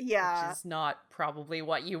 Yeah. Which is not probably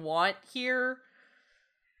what you want here.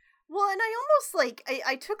 Well, and I almost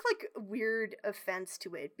I took like weird offense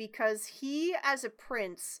to it because he, as a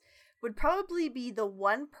prince, would probably be the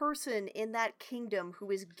one person in that kingdom who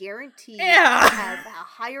is guaranteed to have a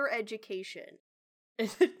higher education.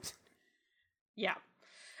 Yeah.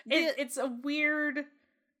 It's a weird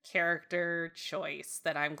character choice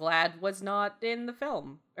that I'm glad was not in the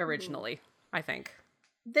film originally, I think.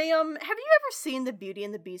 Have you ever seen the Beauty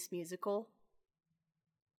and the Beast musical?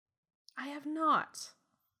 I have not.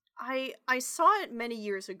 I saw it many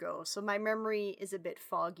years ago, so my memory is a bit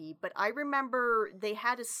foggy, but I remember they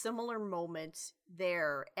had a similar moment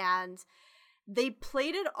there, and they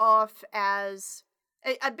played it off as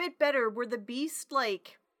a bit better, where the Beast,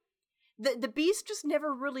 like, the Beast just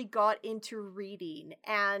never really got into reading,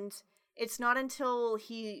 and it's not until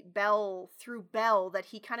through Belle, that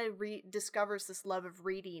he kind of discovers this love of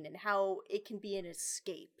reading and how it can be an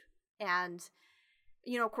escape. And,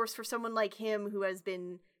 you know, of course, for someone like him who has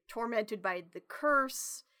been tormented by the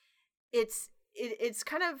curse, it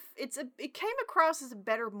came across as a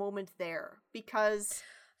better moment there, because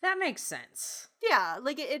that makes sense. Yeah,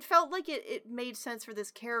 like it felt like it made sense for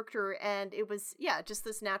this character, and it was just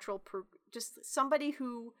this natural just somebody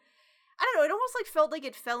who, I don't know, it almost like felt like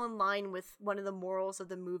it fell in line with one of the morals of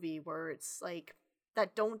the movie, where it's like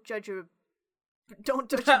that don't judge a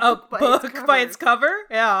book by its cover.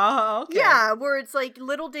 Yeah, okay. Yeah, where it's like,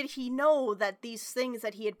 little did he know that these things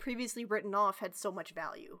that he had previously written off had so much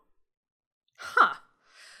value. Huh.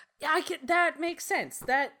 Yeah, that makes sense.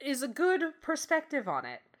 That is a good perspective on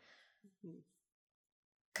it.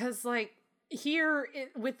 Because, like, here,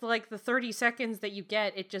 with, like, the 30 seconds that you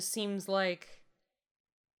get, it just seems like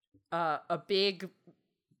a big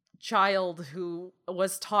child who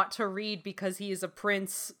was taught to read because he is a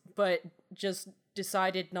prince, but just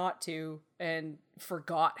decided not to and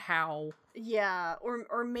forgot how. Yeah,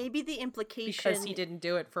 or maybe the implication, because he didn't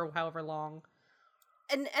do it for however long.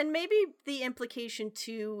 And maybe the implication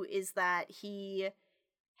too is that he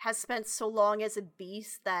has spent so long as a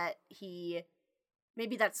beast that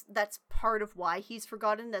maybe that's part of why he's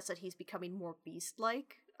forgotten. That's that he's becoming more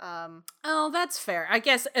beast-like. Oh, that's fair. I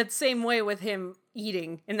guess it's same way with him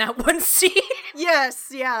eating in that one scene. Yes,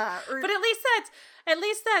 yeah. But at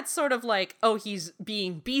least that's sort of like, oh, he's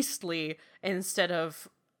being beastly instead of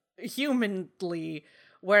humanly,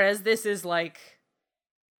 whereas this is like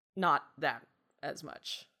not that as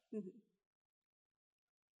much. Mm-hmm.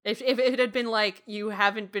 If it had been like, you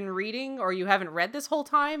haven't been reading or you haven't read this whole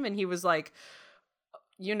time, and he was like,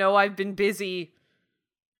 you know, I've been busy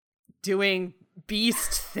doing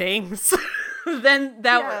beast things, then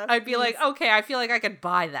I'd be like, okay, I feel like I could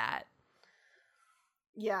buy that.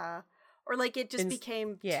 Yeah. Or like it just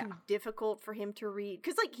became too difficult for him to read,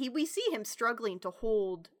 because like we see him struggling to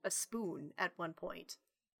hold a spoon at one point.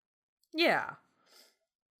 Yeah.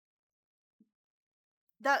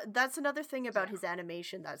 That's another thing about his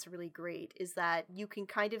animation that's really great, is that you can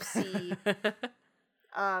kind of see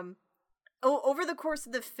over the course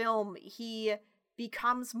of the film, he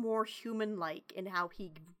becomes more human-like in how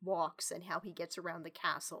he walks and how he gets around the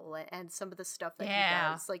castle and some of the stuff that he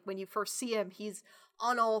does. Like when you first see him, he's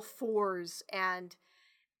on all fours, and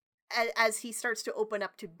as he starts to open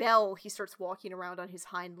up to Belle, he starts walking around on his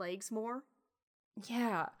hind legs more.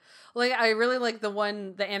 Yeah. Like, I really like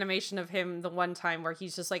the animation of him the one time where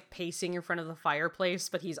he's just like pacing in front of the fireplace,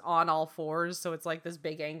 but he's on all fours, so it's like this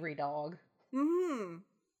big angry dog. Mm-hmm.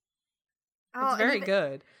 It's very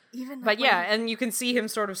good. But yeah, and you can see him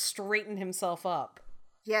sort of straighten himself up.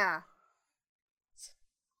 Yeah.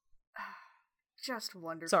 Just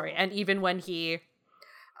wonderful. Sorry, and even when he...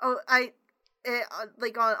 Oh,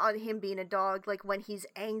 like on him being a dog, like when he's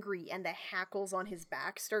angry and the hackles on his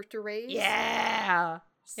back start to raise. Yeah.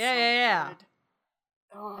 So yeah. Good.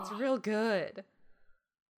 Oh. It's real good.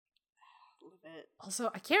 Love it.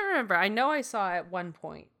 Also, I can't remember. I know I saw at one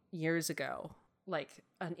point years ago, like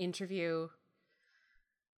an interview,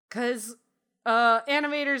 because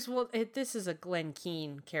animators will. This is a Glen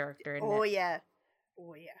Keane character, isn't it? Oh yeah.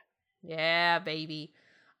 Oh yeah. Yeah, baby.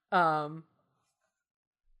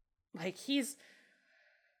 Like he's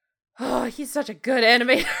such a good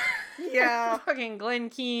animator. Yeah. Fucking Glen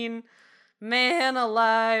Keane, man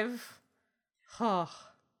alive. Oh.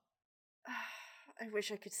 I wish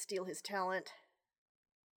I could steal his talent.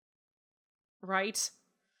 Right?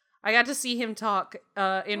 I got to see him talk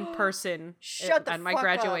in person at my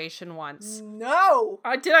graduation once. No.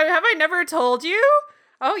 Have I never told you?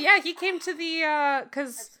 Oh yeah, he came to the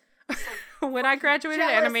cuz when I graduated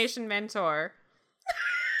Animation Mentor.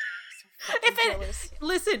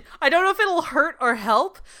 Listen, I don't know if it'll hurt or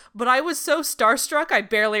help, but I was so starstruck I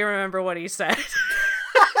barely remember what he said.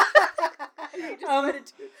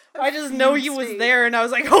 I just know he was there, and I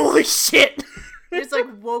was like, holy shit. You just like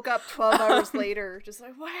woke up 12 hours later, just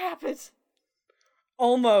like, what happened?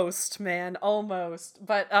 Almost, man, almost.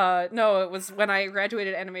 But no, it was when I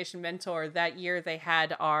graduated Animation Mentor that year. They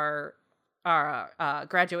had our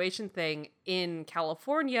graduation thing in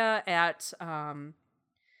California at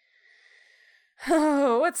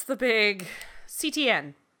what's the big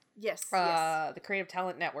CTN? Yes, the Creative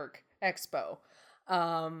Talent Network Expo.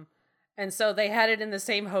 And so they had it in the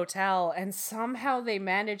same hotel, and somehow they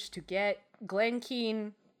managed to get Glen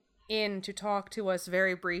Keane in to talk to us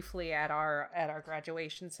very briefly at our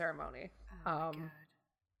graduation ceremony.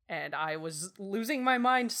 And I was losing my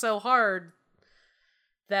mind so hard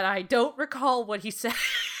that I don't recall what he said.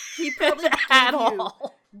 He probably at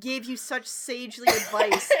all. gave you such sagely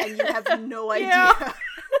advice and you have no idea.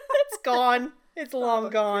 It's gone. It's long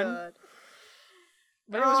gone. God.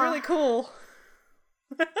 But it was really cool.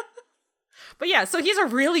 But yeah, so he's a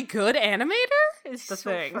really good animator, is the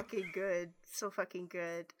thing. So fucking good. So fucking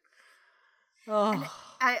good. Oh.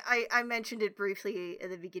 I mentioned it briefly at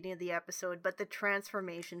the beginning of the episode, but the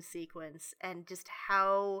transformation sequence and just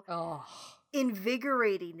how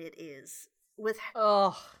invigorating it is.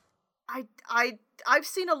 I've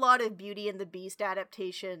seen a lot of Beauty and the Beast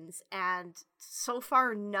adaptations, and so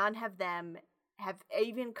far none of them have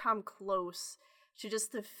even come close to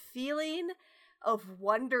just the feeling of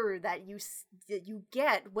wonder that you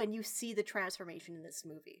get when you see the transformation in this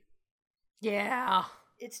movie. Yeah.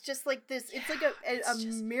 It's just like this, it's like a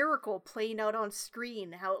miracle playing out on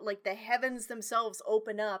screen, how like the heavens themselves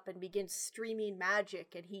open up and begin streaming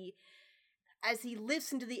magic, and as he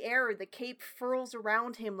lifts into the air, the cape furls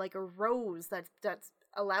around him like a rose that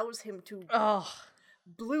allows him to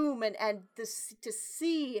bloom, and to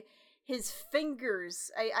see his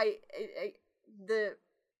fingers.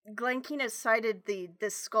 Glenn has cited the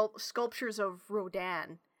sculptures of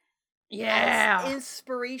Rodin as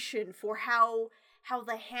inspiration for how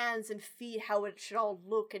the hands and feet, how it should all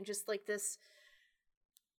look, and just like this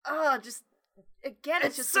just again,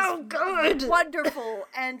 it's just so good, wonderful.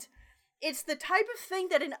 And it's the type of thing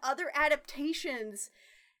that in other adaptations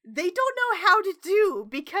they don't know how to do,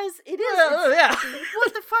 because it is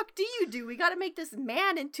what the fuck do you do? We gotta make this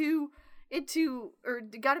man or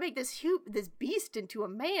gotta make this beast into a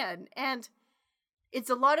man, and it's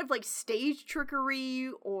a lot of like stage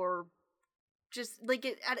trickery, or just like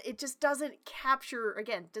it just doesn't capture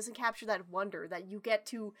that wonder that you get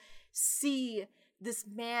to see this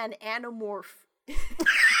man anamorph on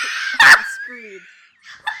screen.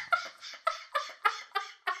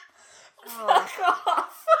 Fuck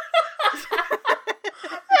off.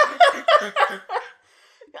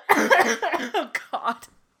 Oh god.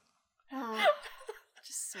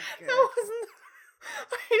 Just so good. That wasn't.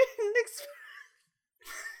 I didn't expect.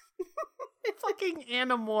 Fucking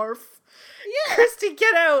anamorph. Yeah. Christy,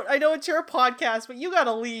 get out. I know it's your podcast, but you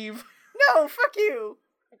gotta leave. No, fuck you.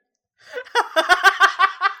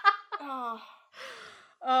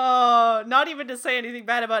 Not even to say anything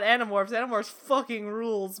bad about Animorphs. Animorphs fucking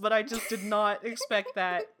rules, but I just did not expect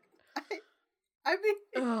that. I mean,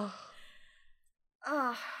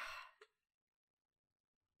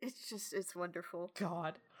 it's wonderful.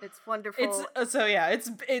 God. It's wonderful.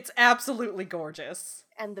 It's absolutely gorgeous.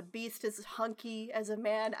 And the Beast is hunky as a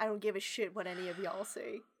man. I don't give a shit what any of y'all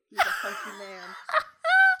say. He's a hunky man.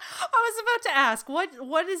 I was about to ask,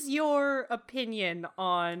 what is your opinion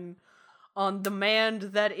on the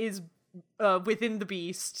man that is within the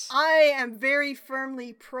Beast? I am very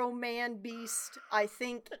firmly pro man Beast. I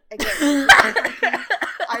think, again,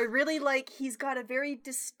 I really like, he's got a very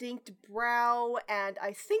distinct brow, and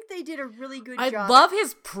I think they did a really good job. I love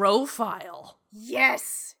his profile.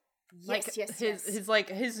 Yes.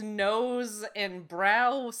 His nose and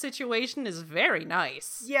brow situation is very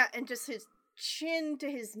nice. Yeah, and just his chin to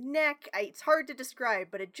his neck, it's hard to describe,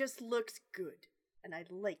 but it just looks good, and I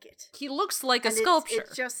like it. He looks like a sculpture.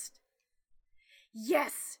 It's just,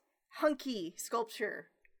 yes, hunky sculpture,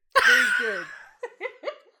 very good.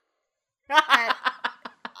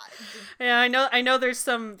 Yeah, I know there's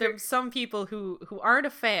some people who aren't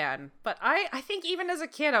a fan, but I think even as a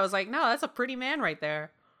kid I was like, no, that's a pretty man right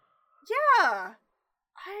there. Yeah.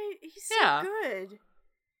 He's so good.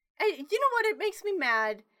 And you know what? It makes me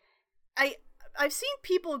mad. I've seen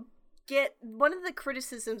people get, one of the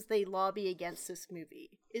criticisms they lobby against this movie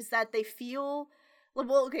is that they feel,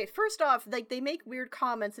 well, okay, first off, like, they make weird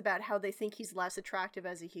comments about how they think he's less attractive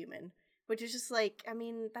as a human, which is just like, I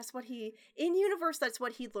mean, that's what in universe, that's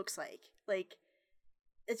what he looks like. Like,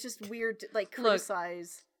 it's just weird to, like,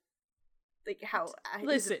 criticize. Like, how...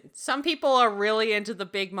 Listen, some people are really into the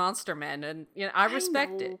big monster men, and you know, I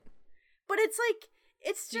respect it. But it's like,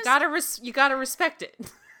 it's just... You gotta respect it.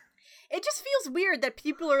 It just feels weird that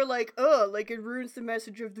people are like, oh, like, it ruins the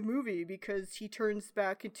message of the movie because he turns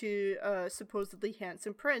back into a supposedly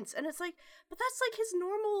handsome prince. And it's like, but that's like his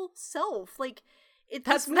normal self. Like,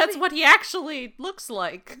 that's what he actually looks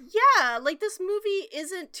like. Yeah, like, this movie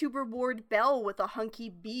isn't to reward Belle with a hunky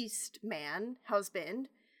beast man husband.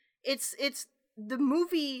 It's the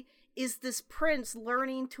movie is this prince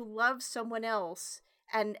learning to love someone else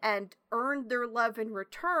and earn their love in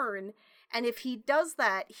return, and if he does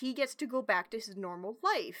that, he gets to go back to his normal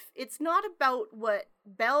life. It's not about what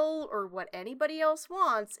Belle or what anybody else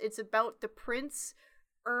wants. It's about the prince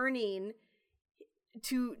earning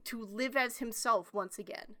to live as himself once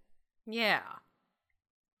again. Yeah.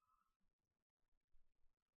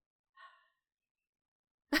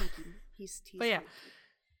 but yeah,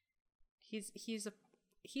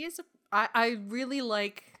 I really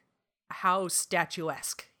like how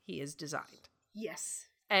statuesque he is designed. Yes.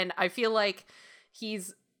 And I feel like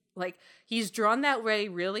he's drawn that way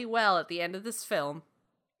really well at the end of this film.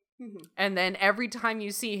 Mm-hmm. And then every time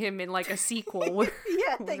you see him in like a sequel where,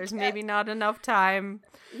 where there's maybe not enough time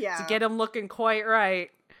to get him looking quite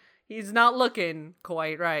right, he's not looking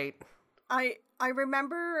quite right. I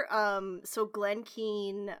remember so Glenn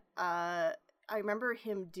Keane, I remember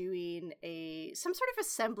him doing some sort of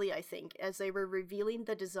assembly, I think, as they were revealing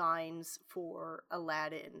the designs for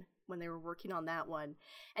Aladdin when they were working on that one.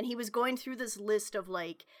 And he was going through this list of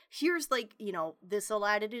like, here's like, you know, this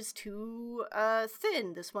Aladdin is too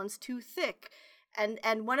thin, this one's too thick. And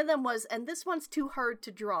one of them was, and this one's too hard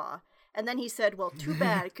to draw. And then he said, well, too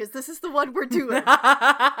bad, because this is the one we're doing.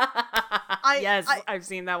 I've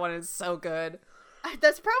seen that one. It's so good.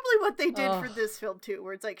 That's probably what they did for this film, too,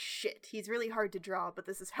 where it's like, shit, he's really hard to draw, but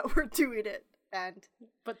this is how we're doing it. And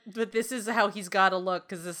But this is how he's got to look,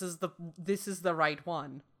 because this is the right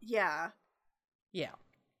one. Yeah. Yeah.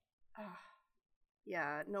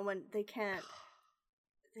 Yeah, no one, they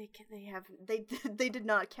did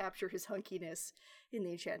not capture his hunkiness in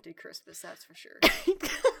The Enchanted Christmas, that's for sure.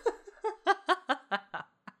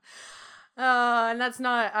 And that's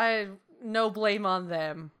not, no blame on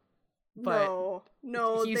them. But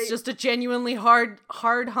no, he's just a genuinely hard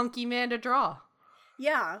hunky man to draw.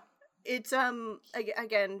 Yeah. It's,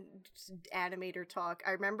 again, animator talk.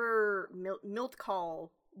 I remember Milt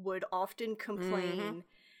Kahl would often complain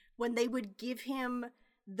when they would give him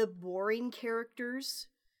the boring characters,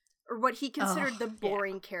 or what he considered the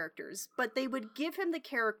boring characters, but they would give him the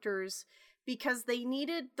characters because they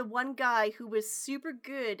needed the one guy who was super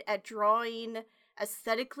good at drawing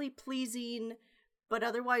aesthetically pleasing but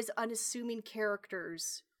otherwise unassuming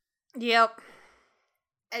characters. Yep.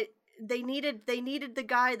 They needed the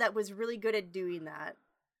guy that was really good at doing that.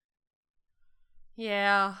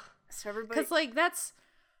 Yeah. So everybody, because like that's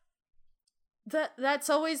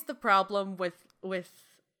always the problem with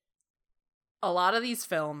a lot of these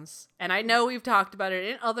films, and I know we've talked about it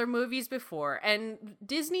in other movies before, and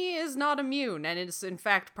Disney is not immune, and it's in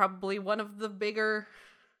fact probably one of the bigger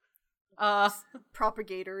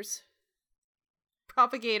propagators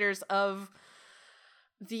of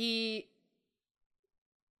the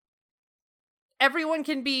everyone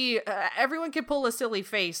can pull a silly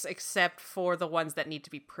face except for the ones that need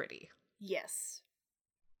to be pretty. Yes.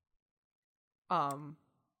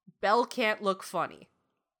 Belle can't look funny.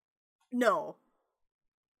 No.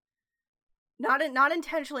 Not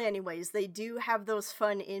intentionally anyways. They do have those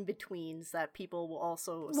fun in-betweens that people will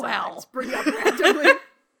also sometimes bring up randomly.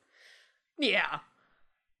 Yeah.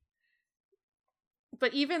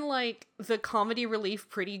 But even like the comedy relief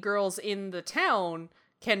pretty girls in the town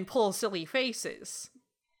can pull silly faces.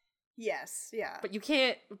 Yes, yeah. But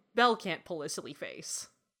Belle can't pull a silly face.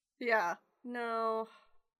 Yeah. No.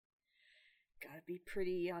 Gotta be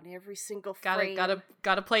pretty on every single frame.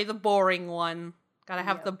 Gotta play the boring one. Gotta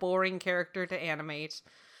have the boring character to animate,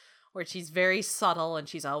 where she's very subtle and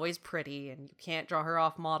she's always pretty, and you can't draw her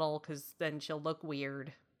off model because then she'll look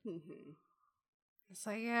weird. Mm-hmm. It's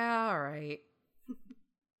like, yeah, all right.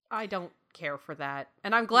 I don't care for that,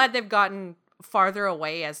 and I'm glad they've gotten farther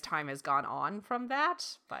away as time has gone on from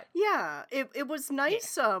that. But yeah, it was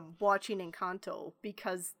nice watching Encanto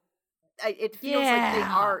because it feels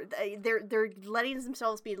like they're letting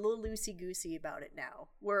themselves be a little loosey-goosey about it now,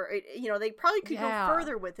 where they probably could go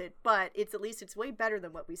further with it, but it's way better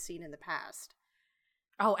than what we've seen in the past.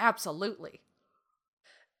 Oh, absolutely.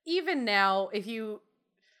 Even now, I can't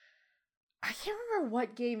remember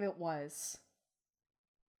what game it was.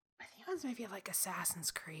 I think it was maybe like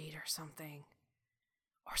Assassin's Creed or something,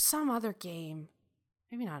 or some other game.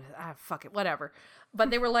 Maybe not. Fuck it, whatever.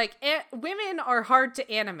 But they were like, women are hard to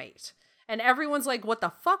animate. And everyone's like, what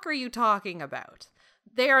the fuck are you talking about?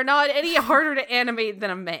 They are not any harder to animate than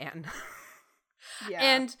a man. Yeah.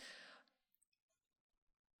 And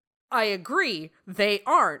I agree, they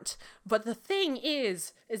aren't. But the thing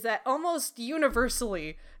is that almost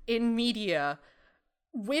universally in media,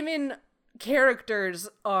 women characters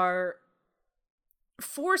are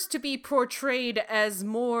forced to be portrayed as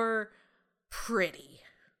more pretty.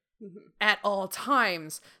 At all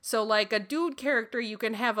times. So like a dude character, you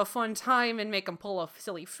can have a fun time and make them pull a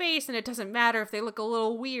silly face, and it doesn't matter if they look a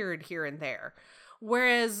little weird here and there.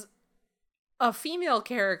 Whereas a female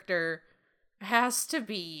character has to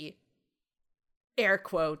be, air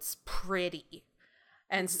quotes, pretty.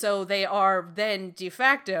 And so they are then de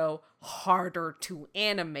facto harder to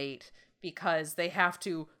animate because they have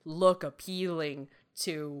to look appealing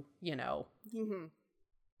to,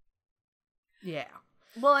 Yeah.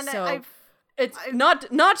 Well, and so, I've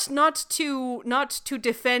not to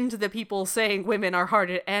defend the people saying women are hard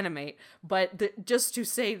to animate, but just to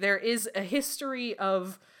say there is a history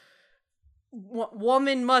of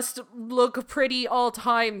woman must look pretty all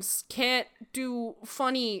times, can't do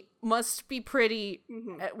funny, must be pretty,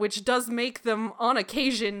 which does make them on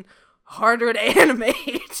occasion harder to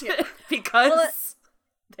animate because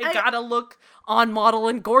they gotta look on model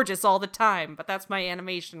and gorgeous all the time. But that's my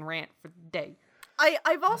animation rant for the day.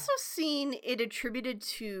 I've also seen it attributed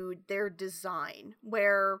to their design,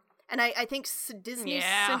 where, and I think Disney's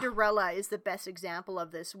Cinderella is the best example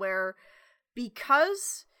of this, where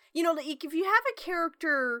because, you know, like, if you have a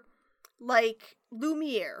character like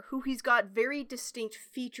Lumiere, who he's got very distinct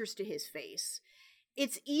features to his face,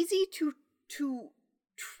 it's easy to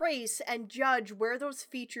trace and judge where those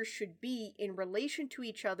features should be in relation to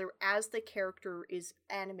each other as the character is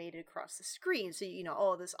animated across the screen. So, you know,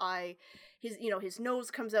 oh, this eye, his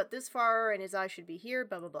nose comes out this far and his eye should be here,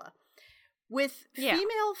 blah, blah, blah. With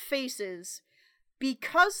female faces,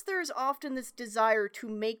 because there's often this desire to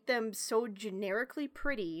make them so generically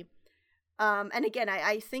pretty, and again,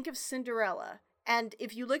 I think of Cinderella, and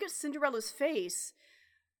if you look at Cinderella's face,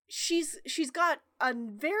 she's got a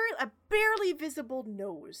barely visible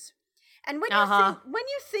nose. And when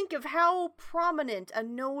you think of how prominent a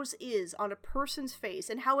nose is on a person's face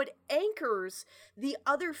and how it anchors the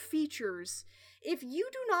other features, if you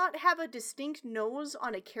do not have a distinct nose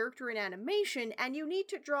on a character in animation and you need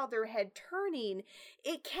to draw their head turning,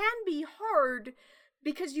 it can be hard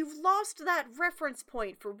because you've lost that reference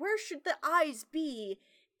point for where should the eyes be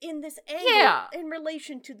in this angle in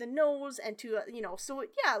relation to the nose and to, so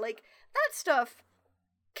like that stuff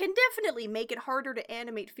can definitely make it harder to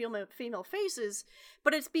animate female faces,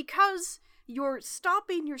 but it's because you're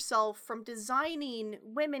stopping yourself from designing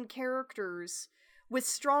women characters with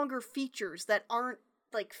stronger features that aren't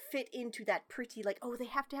like fit into that pretty, like, oh, they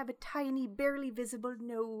have to have a tiny, barely visible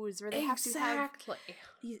nose, or they have to have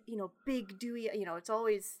these, big, dewy, it's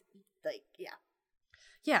always like,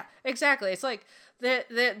 Yeah, exactly. It's like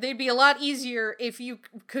they'd be a lot easier if you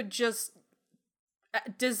could just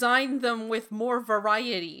design them with more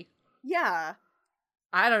variety. Yeah.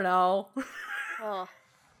 I don't know.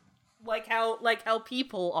 Like how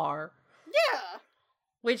people are. Yeah.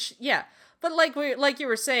 Which, but like you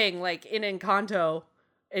were saying, like in Encanto,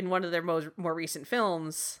 in one of their more recent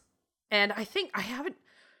films, and I think I haven't,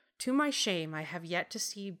 to my shame, I have yet to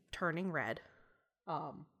see Turning Red.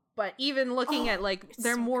 But even looking at like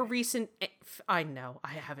their more recent, I know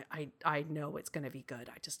I haven't. I know it's gonna be good.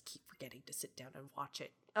 I just keep forgetting to sit down and watch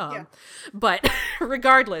it. But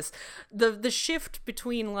regardless, the shift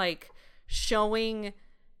between like showing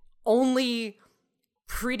only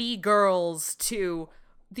pretty girls to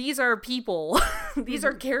these are people, these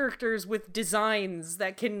are characters with designs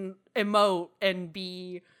that can emote and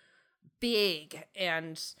be big,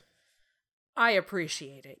 and I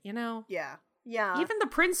appreciate it. Yeah. Yeah. Even the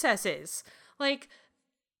princesses. Like,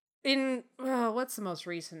 in, what's the most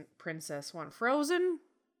recent princess one? Frozen?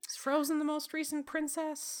 Is Frozen the most recent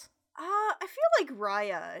princess? I feel like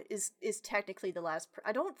Raya is technically the last,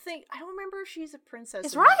 I don't remember if she's a princess.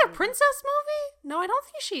 Is Raya a princess movie? No, I don't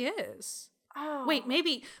think she is. Oh. Wait,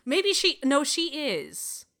 maybe she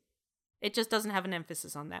is. It just doesn't have an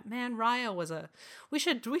emphasis on that. Man, Raya was we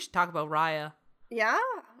should talk about Raya. Yeah?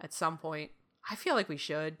 At some point. I feel like we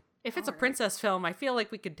should. If it's a princess film, I feel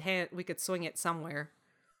like we could swing it somewhere.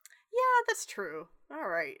 Yeah, that's true. All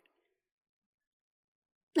right.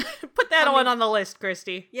 Put that one on the list,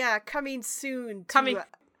 Christy. Yeah, coming soon to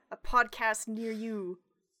a podcast near you.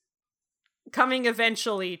 Coming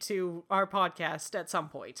eventually to our podcast at some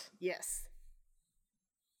point. Yes.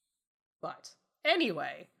 But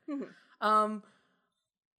anyway,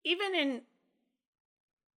 even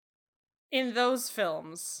in those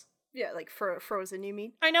films. Yeah, like Frozen, you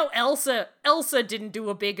mean? I know Elsa didn't do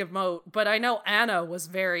a big emote, but I know Anna was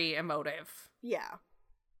very emotive. Yeah.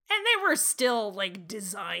 And they were still, like,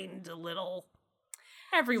 designed a little.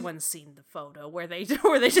 Everyone's seen the photo where they just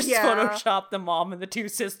Photoshop the mom and the two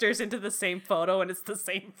sisters into the same photo and it's the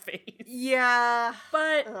same face. Yeah.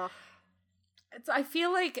 But I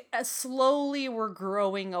feel like slowly we're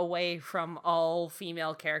growing away from all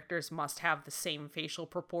female characters must have the same facial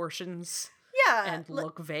proportions. Yeah. And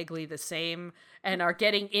look vaguely the same, and are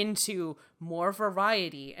getting into more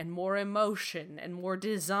variety and more emotion and more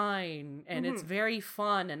design, and it's very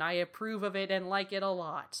fun, and I approve of it and like it a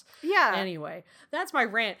lot. Yeah. Anyway, that's my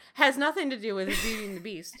rant. Has nothing to do with Beauty and the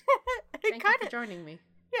Beast. Thank you for joining me.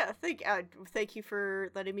 Yeah, thank you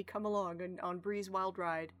for letting me come along on Bree's Wild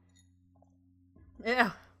Ride.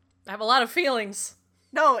 Yeah, I have a lot of feelings.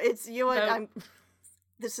 No, it's you know what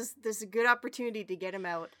this is a good opportunity to get him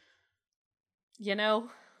out. You know?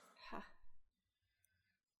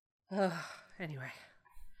 Anyway.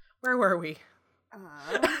 Where were we?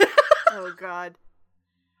 Oh god.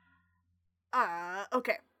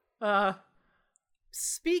 Okay.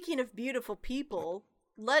 Speaking of beautiful people,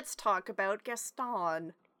 let's talk about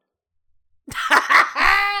Gaston.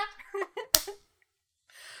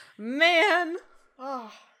 Man.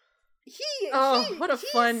 What a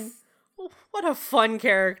fun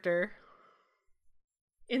character.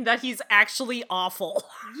 In that he's actually awful.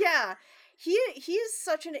 Yeah. He is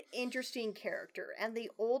such an interesting character, and the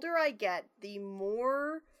older I get, the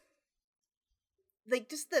more, like,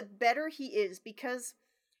 just the better he is, because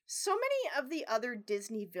so many of the other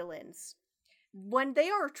Disney villains, when they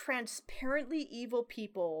are transparently evil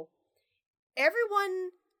people, everyone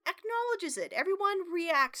acknowledges it. Everyone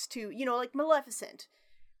reacts to, like Maleficent.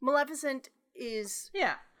 Maleficent is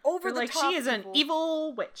over the top. She is an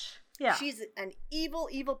evil witch. Yeah. She's an evil,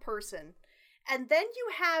 evil person. And then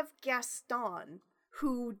you have Gaston,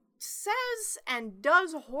 who says and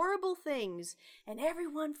does horrible things, and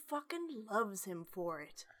everyone fucking loves him for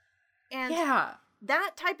it. And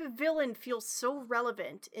that type of villain feels so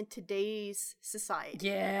relevant in today's society.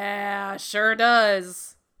 Yeah, sure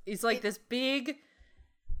does. He's like this big,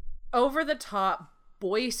 over-the-top,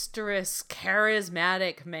 boisterous,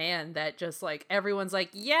 charismatic man that just, like, everyone's like,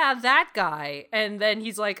 yeah, that guy. And then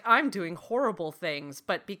he's like, I'm doing horrible things.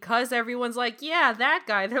 But because everyone's like, yeah, that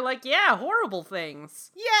guy, they're like, yeah, horrible things.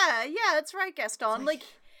 Yeah, that's right, Gaston. Like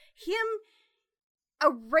him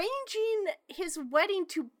arranging his wedding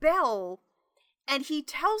to Belle, and he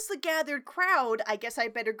tells the gathered crowd, I guess I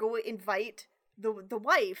better go invite the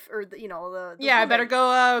wife, or the woman. I better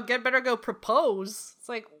go propose. It's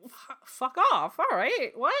like, fuck off. All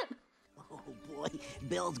right, what? Oh boy,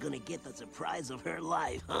 Belle's gonna get the surprise of her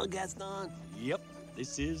life, huh, Gaston? Yep,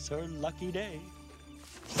 this is her lucky day.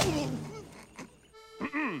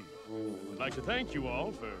 I'd like to thank you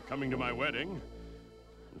all for coming to my wedding.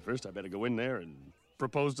 First, I better go in there and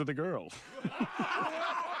propose to the girl.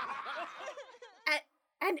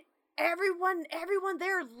 And everyone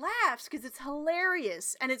there laughs because it's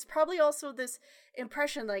hilarious. And it's probably also this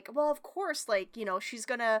impression like, well, of course, like,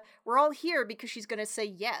 we're all here because she's gonna say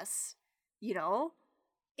yes,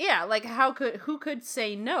 Yeah, like who could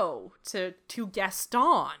say no to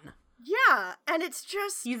Gaston? Yeah, and it's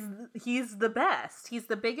just... He's the best. He's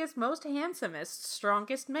the biggest, most handsomest,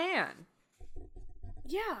 strongest man.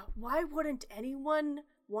 Yeah, why wouldn't anyone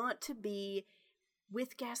want to be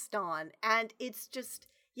with Gaston? And it's just...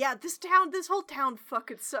 Yeah, this whole town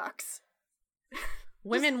fucking sucks.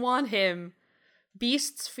 Women want him.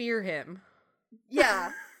 Beasts fear him.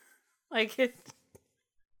 Yeah. Like it.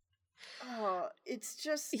 Oh, it's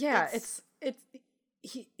just. Yeah,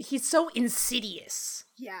 he's so insidious.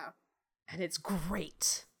 Yeah. And it's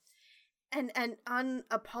great. And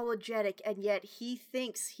unapologetic, and yet he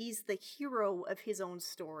thinks he's the hero of his own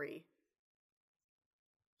story.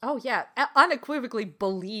 Oh yeah, unequivocally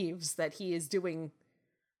believes that he is doing.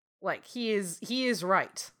 Like, he is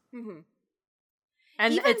right. Mm-hmm.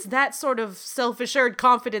 And it's that sort of self-assured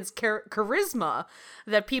confidence charisma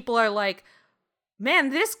that people are like,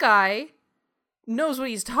 man, this guy knows what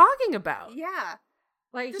he's talking about. Yeah.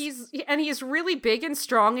 Like, he's really big and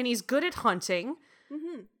strong, and he's good at hunting.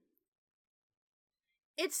 Mm-hmm.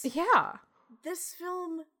 This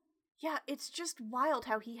film, it's just wild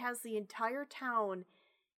how he has the entire town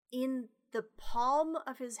in the palm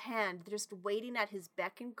of his hand, just waiting at his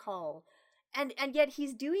beck and call. And yet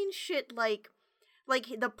he's doing shit like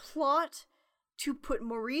the plot to put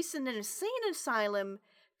Maurice in an insane asylum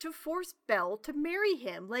to force Belle to marry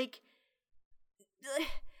him. Like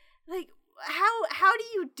how do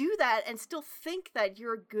you do that and still think that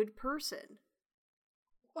you're a good person?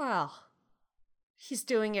 Well, he's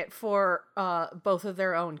doing it for both of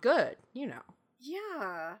their own good,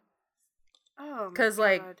 Yeah. Oh, because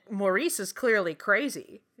Maurice is clearly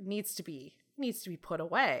crazy. It needs to be put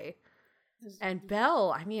away. And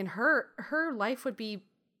Belle, I mean, her life would be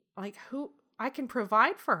like, who I can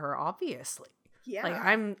provide for her, obviously. Yeah.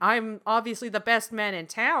 Like I'm obviously the best man in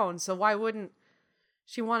town, so why wouldn't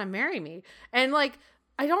she want to marry me? And like,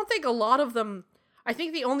 I don't think a lot of them. I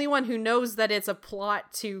think the only one who knows that it's a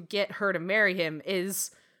plot to get her to marry him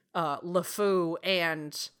is LeFou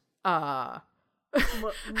and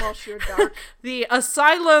Monsieur Dark. The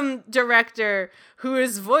asylum director, who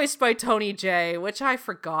is voiced by Tony J, which I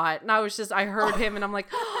forgot. And I heard him and I'm like,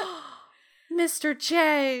 oh, Mr.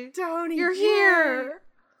 J, Tony you're J. here.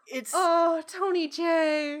 It's Tony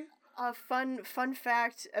J. A fun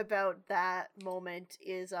fact about that moment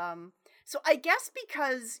is so I guess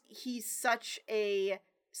because he's such a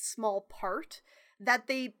small part that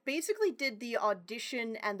they basically did the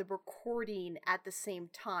audition and the recording at the same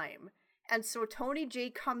time. And so Tony Jay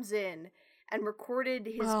comes in and recorded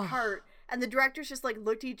his part, and the directors just like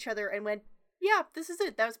looked at each other and went, "Yeah, this is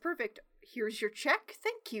it. That was perfect. Here's your check.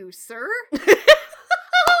 Thank you, sir." That's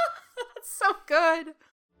so good.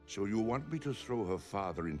 So you want me to throw her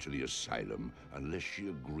father into the asylum unless she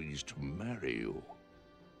agrees to marry you?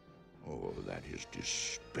 Oh, that is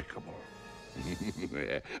despicable.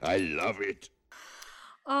 I love it.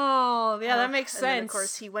 Oh, yeah, that makes sense. And then, of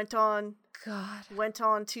course, he went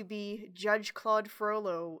on to be Judge Claude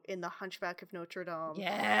Frollo in The Hunchback of Notre Dame.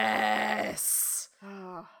 Yes.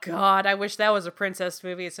 God, I wish that was a princess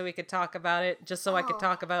movie so we could talk about it, just so I could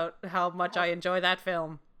talk about how much I enjoy that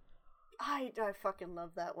film. I fucking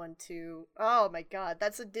love that one too. Oh my god,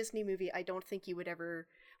 that's a Disney movie I don't think you would ever...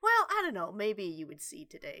 Well, I don't know, maybe you would see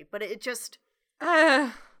today, but it just...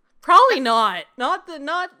 Probably not. Not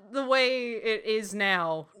the way it is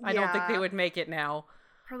now. Yeah. I don't think they would make it now.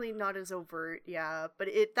 Probably not as overt, yeah. But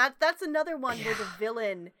that's another one where the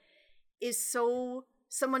villain is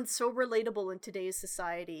someone so relatable in today's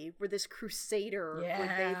society, where this crusader,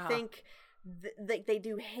 where they think they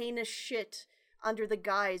do heinous shit under the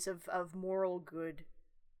guise of moral good.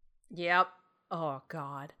 Yep. Oh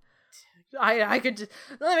god. I could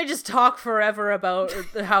let me just talk forever about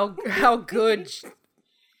how good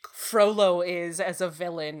Frollo is as a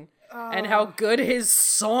villain and how good his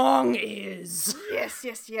song is.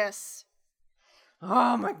 Yes.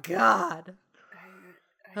 Oh my god.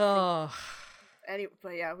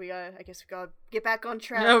 But yeah, I guess we gotta get back on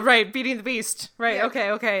track. Oh, right, beating the beast. Right, yeah,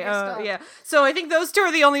 okay. Yeah. So I think those two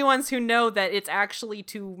are the only ones who know that it's actually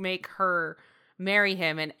to make her marry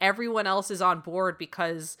him, and everyone else is on board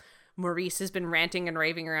because Maurice has been ranting and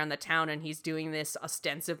raving around the town, and he's doing this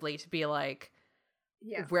ostensibly to be like,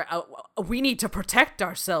 we need to protect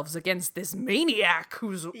ourselves against this maniac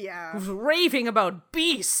who's raving about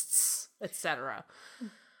beasts, etc.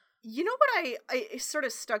 You know what I sort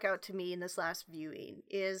of stuck out to me in this last viewing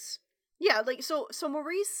is, so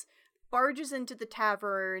Maurice barges into the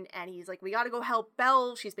tavern and he's like, we gotta go help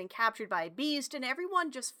Belle, she's been captured by a beast, and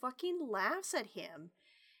everyone just fucking laughs at him.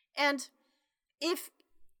 And if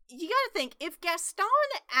Gaston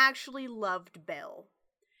actually loved Belle,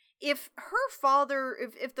 if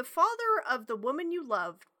the father of the woman you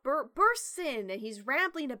loved bursts in and he's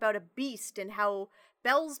rambling about a beast and how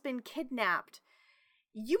Belle's been kidnapped,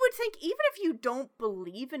 you would think, even if you don't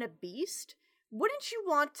believe in a beast, wouldn't you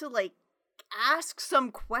want to, like, ask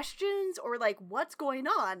some questions or, like, what's going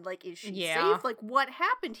on? Like, is she safe? Like, what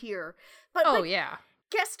happened here? But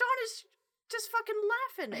Gaston is just fucking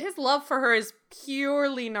laughing. His love for her is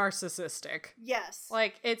purely narcissistic. Yes.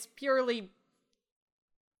 Like, it's purely...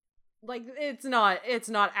 Like, it's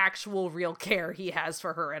not actual real care he has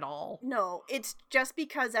for her at all. No, it's just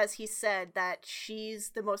because, as he said, that she's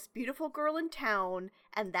the most beautiful girl in town,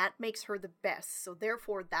 and that makes her the best, so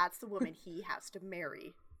therefore that's the woman he has to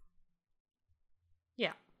marry.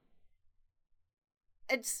 Yeah.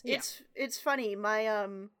 It's funny, my, I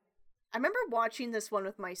remember watching this one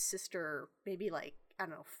with my sister, maybe like, I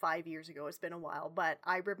don't know, 5 years ago, it's been a while, but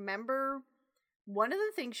I remember... One of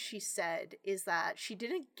the things she said is that she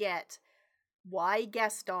didn't get why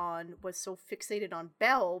Gaston was so fixated on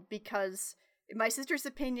Belle, because in my sister's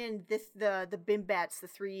opinion, the Bimbats,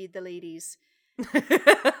 the ladies,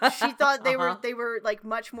 she thought they were like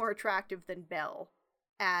much more attractive than Belle.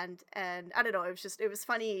 And I don't know, it was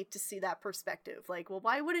funny to see that perspective. Like, well,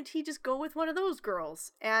 why wouldn't he just go with one of those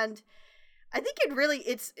girls? And I think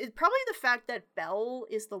it's probably the fact that Belle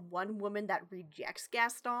is the one woman that rejects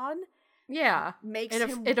Gaston. Yeah, makes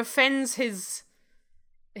it offends his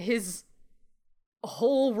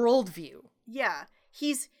whole worldview. Yeah,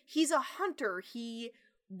 he's a hunter. He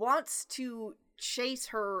wants to chase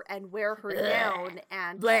her and wear her down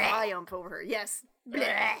and triumph over her. Yes,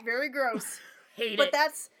 very gross. But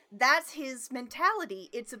that's his mentality.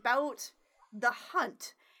 It's about the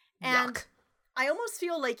hunt, and Yuck. I almost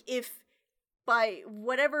feel like if, by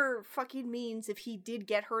whatever fucking means, if he did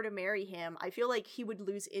get her to marry him, I feel like he would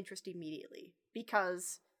lose interest immediately,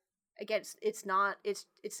 because again, it's not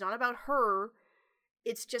about her,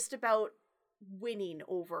 it's just about winning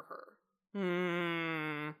over her.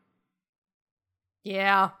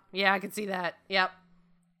 Yeah, I can see that. Yep.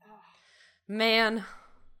 Man,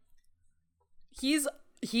 he's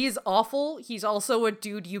awful. He's also a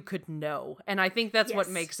dude you could know, and I think that's what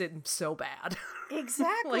makes it so bad.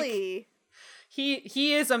 Exactly. Like,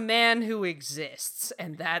 He is a man who exists,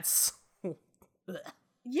 and that's...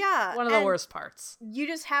 Yeah. One of the worst parts. You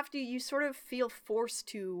just have to, you sort of feel forced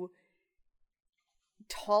to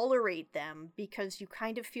tolerate them because you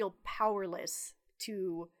kind of feel powerless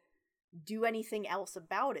to do anything else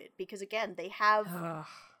about it. Because again, they have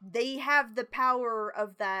the power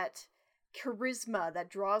of that charisma that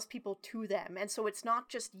draws people to them. And so it's not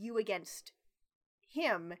just you against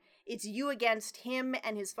him, it's you against him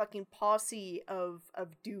and his fucking posse of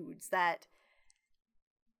dudes that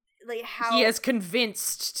like how he is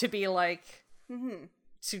convinced to be like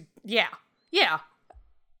to yeah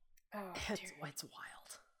it's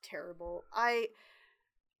wild, terrible. I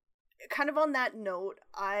kind of on that note,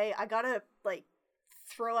 I gotta like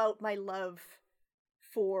throw out my love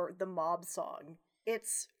for the Mob song.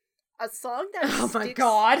 It's a song that oh my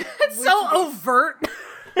god, it's so overt.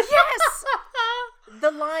 Yes. The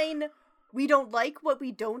line, "We don't like what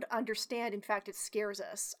we don't understand. In fact, it scares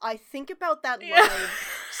us." I think about that line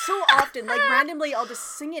so often. Like, randomly, I'll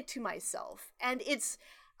just sing it to myself. And it's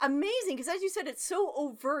amazing, because as you said, it's so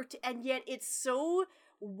overt, and yet it so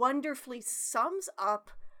wonderfully sums up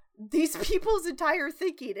these people's entire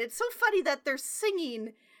thinking. It's so funny that they're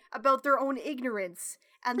singing about their own ignorance,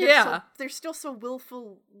 and they're still so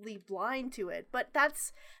willfully blind to it. But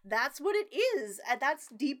that's what it is, and that's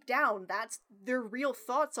deep down. That's their real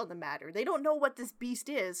thoughts on the matter. They don't know what this beast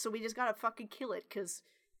is, so we just gotta fucking kill it, because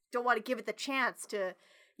don't want to give it the chance to,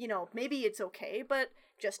 maybe it's okay, but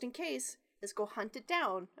just in case, let's go hunt it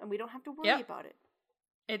down, and we don't have to worry about it.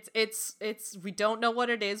 It's we don't know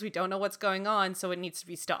what it is, we don't know what's going on, so it needs to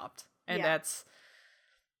be stopped. And that's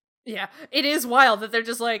it is wild that they're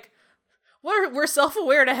just like, we're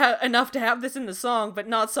self-aware enough to have this in the song, but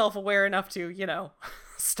not self-aware enough to,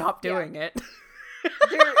 stop doing it.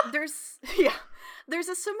 There's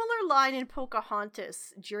a similar line in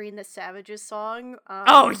Pocahontas during the Savages song.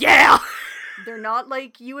 They're not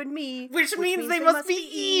like you and me, which means they must be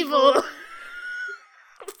evil.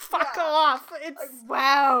 Fuck off. It's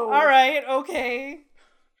wow. All right, okay.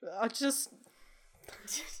 Just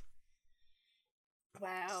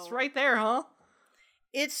wow. It's right there, huh?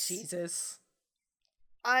 It's Jesus.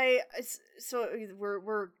 So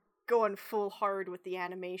we're going full hard with the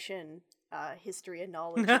animation history and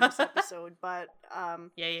knowledge in this episode, but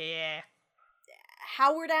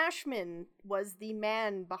Howard Ashman was the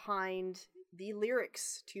man behind the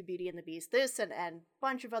lyrics to Beauty and the Beast. This and a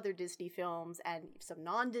bunch of other Disney films and some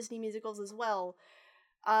non-Disney musicals as well.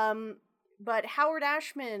 But Howard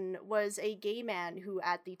Ashman was a gay man who,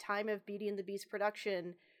 at the time of Beauty and the Beast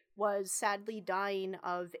production, was sadly dying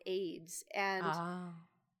of AIDS. And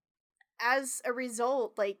as a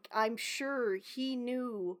result, I'm sure he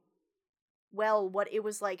knew well what it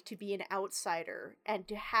was like to be an outsider and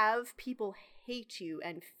to have people hate you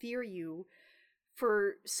and fear you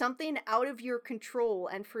for something out of your control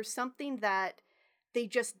and for something that they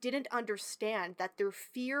just didn't understand, that their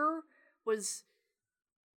fear was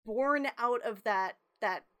born out of that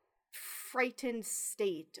frightened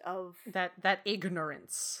state of that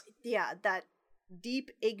ignorance. Yeah, that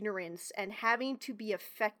deep ignorance and having to be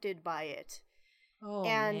affected by it. Oh,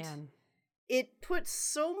 and man. It puts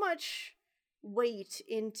so much weight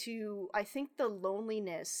into, I think, the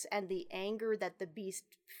loneliness and the anger that the Beast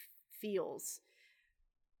feels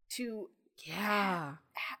to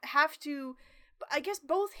have to, I guess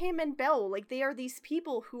both him and Belle, they are these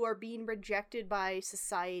people who are being rejected by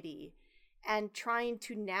society and trying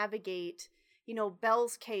to navigate,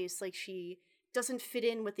 Belle's case, she doesn't fit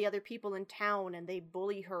in with the other people in town and they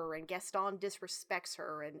bully her and Gaston disrespects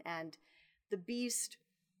her and the Beast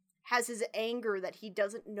has his anger that he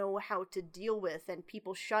doesn't know how to deal with and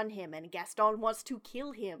people shun him and Gaston wants to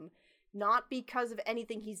kill him, not because of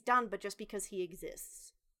anything he's done, but just because he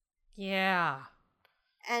exists. Yeah.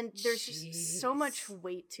 And there's just so much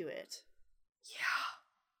weight to it.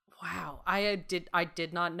 Yeah. Wow. I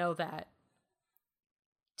did not know that.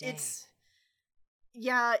 Dang.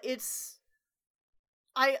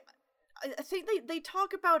 I think they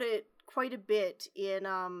talk about it quite a bit in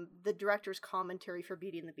the director's commentary for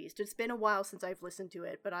Beauty and the Beast. It's been a while since I've listened to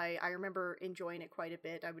it, but I remember enjoying it quite a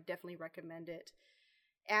bit. I would definitely recommend it.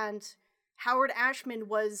 And Howard Ashman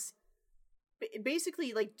was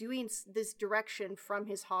basically doing this direction from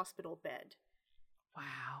his hospital bed.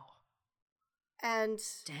 Wow. And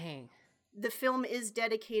dang, the film is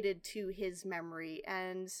dedicated to his memory.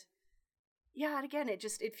 And yeah, and again,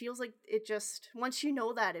 it feels like it just, once you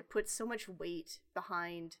know that, it puts so much weight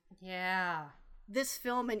behind this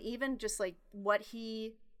film and even just what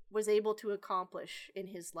he was able to accomplish in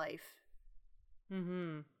his life.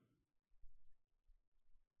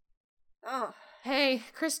 Oh. Hey,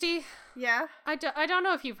 Christy. Yeah? I don't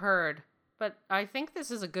know if you've heard, but I think this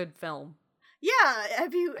is a good film. Yeah, I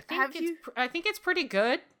think it's pretty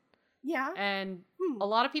good. Yeah. And a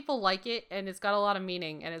lot of people like it, and it's got a lot of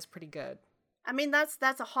meaning, and it's pretty good. I mean, that's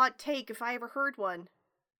a hot take if I ever heard one.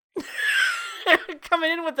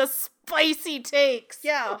 Coming in with the spicy takes.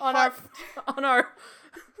 Yeah. On our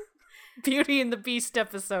Beauty and the Beast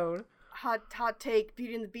episode. Hot take.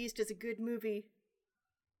 Beauty and the Beast is a good movie.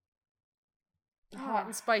 Hot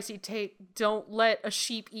and spicy take. Don't let a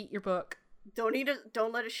sheep eat your book. Don't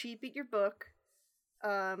let a sheep eat your book.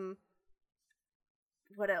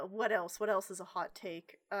 What else? What else is a hot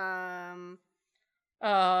take? I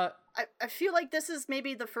feel like this is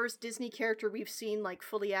maybe the first Disney character we've seen like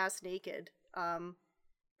fully ass naked.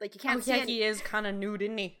 Like you can't see. He is kind of nude,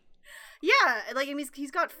 isn't he? Yeah, like I mean,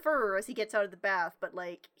 he's got fur as he gets out of the bath, but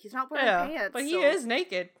like he's not wearing pants. But he is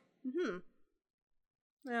naked. Mm-hmm.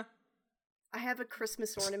 Yeah. I have a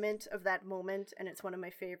Christmas ornament of that moment, and it's one of my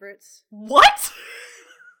favorites. What?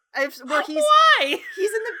 Why?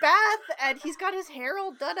 He's in the bath, and he's got his hair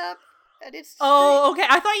all done up, and it's... Oh, okay.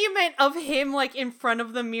 I thought you meant of him, like, in front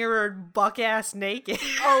of the mirror, buck-ass naked.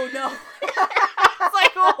 Oh, no. It's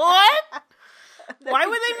like, what? Why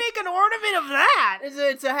would they make an ornament of that?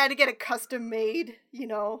 It's I had to get it custom made, you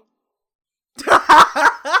know.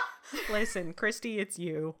 Listen, Christy, it's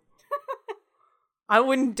you. I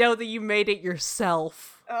wouldn't doubt that you made it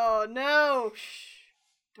yourself. Oh, no. Shh.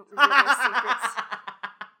 Don't reveal my secrets.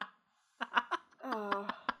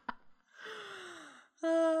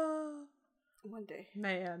 One day.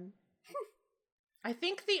 Man. I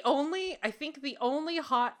think the only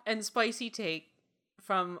hot and spicy take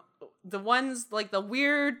from the ones, like the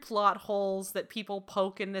weird plot holes that people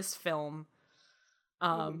poke in this film,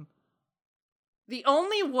 the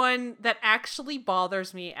only one that actually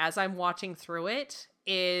bothers me as I'm watching through it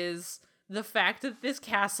is the fact that this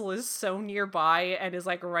castle is so nearby and is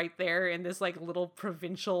like right there in this like little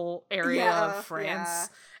provincial area of France,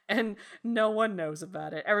 and no one knows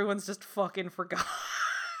about it. Everyone's just fucking forgot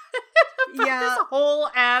about this whole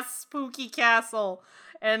ass spooky castle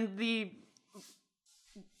and the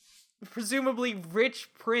presumably rich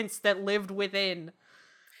prince that lived within.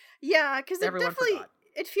 Yeah, because it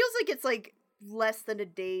feels like it's like less than a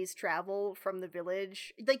day's travel from the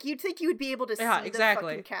village. Like you'd think you would be able to see the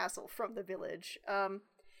fucking castle from the village.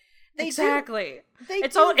 It's out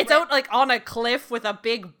like on a cliff with a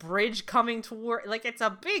big bridge coming toward. Like it's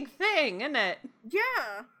a big thing, isn't it?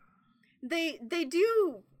 Yeah, they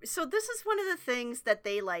do. So this is one of the things that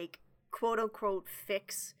they like quote unquote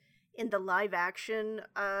fix in the live action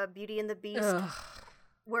Beauty and the Beast. Ugh.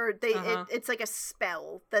 Where they it's like a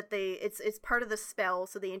spell that it's part of the spell,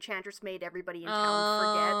 so the enchantress made everybody in town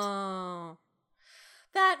forget.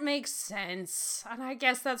 That makes sense. And I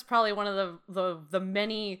guess that's probably one of the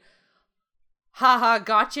many haha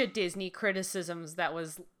gotcha Disney criticisms that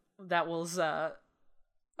was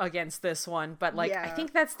against this one. But like I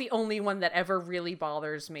think that's the only one that ever really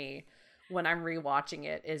bothers me when I'm rewatching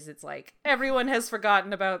it, is it's like everyone has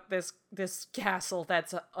forgotten about this castle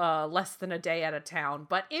that's less than a day out of town.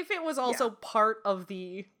 But if it was also part of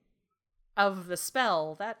the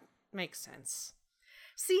spell, that makes sense.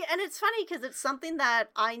 See, and it's funny because it's something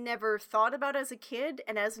that I never thought about as a kid,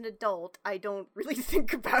 and as an adult, I don't really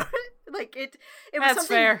think about it. Like it was that's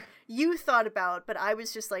something fair. You thought about, but I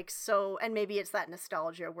was just like so, and maybe it's that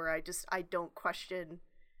nostalgia where I don't question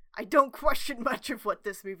much of what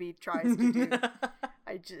this movie tries to do.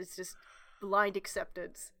 It's just blind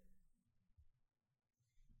acceptance.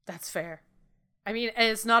 That's fair. I mean,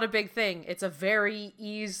 and it's not a big thing. It's a very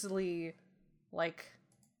easily, like,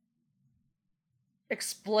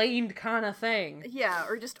 explained kind of thing. Yeah,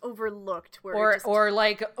 or just overlooked. Or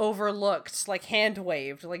like, overlooked, like,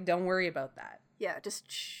 hand-waved. Like, don't worry about that. Yeah, just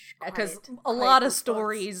because a lot of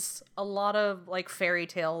stories, a lot of, like, fairy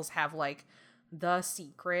tales have, like, the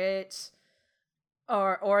secret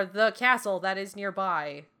or the castle that is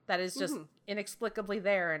nearby that is just inexplicably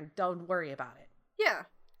there, and don't worry about it. Yeah.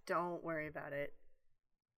 Don't worry about it.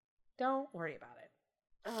 Don't worry about it.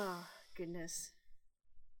 Oh, goodness.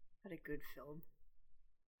 What a good film.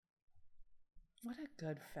 What a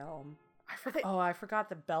good film. I forgot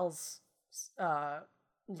that Belle's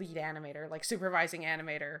lead animator, like supervising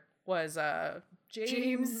animator, was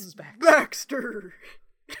James Baxter.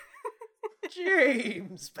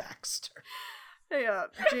 James Baxter. Hey,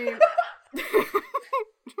 James.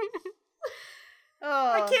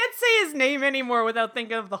 I can't say his name anymore without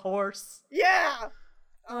thinking of the horse. Yeah.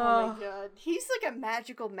 Oh my god. He's like a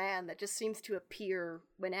magical man that just seems to appear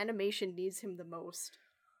when animation needs him the most.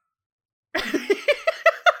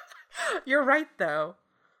 You're right, though.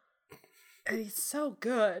 And he's so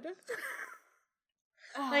good.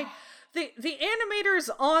 Like, the animators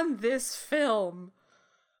on this film,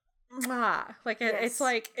 like yes.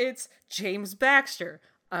 it's James Baxter,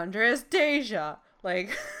 Andreas Deja,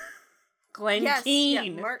 like Glenn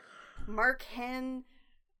Keane, Mark Henn.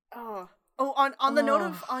 On the note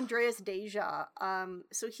of Andreas Deja,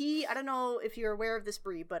 so I don't know if you're aware of this,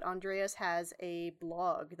 Brie, but Andreas has a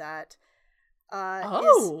blog that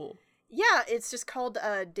it's just called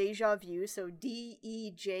Deja Vu, so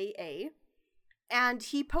DEJA, and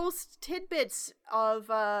he posts tidbits of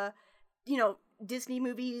Disney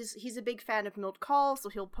movies. He's a big fan of Milt Kahl, so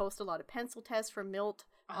he'll post a lot of pencil tests from Milt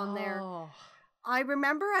on there. I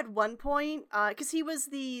remember at one point, because he was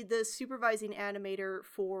the supervising animator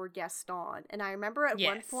for Gaston, and I remember at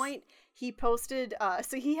one point he posted,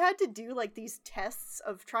 so he had to do like these tests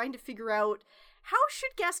of trying to figure out how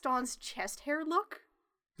should Gaston's chest hair look.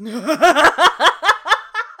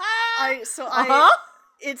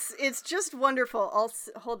 It's just wonderful.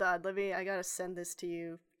 Hold on, I gotta send this to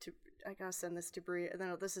you. I gotta send this to Brie.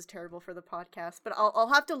 No, this is terrible for the podcast, but I'll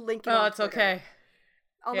have to link it. Oh, it's Twitter. Okay.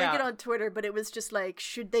 I'll link it on Twitter, but it was just like,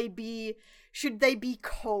 should they be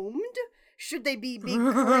combed? Should they be big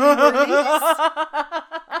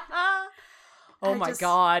Oh my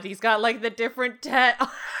god, he's got like the different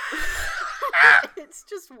It's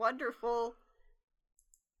just wonderful.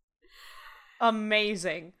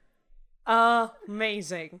 Amazing. I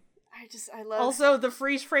love. Also, the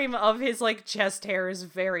freeze frame of his like chest hair is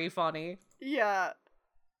very funny. Yeah.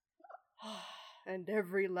 And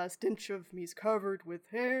every last inch of me's covered with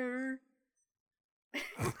hair.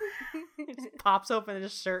 He just pops open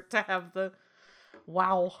his shirt to have the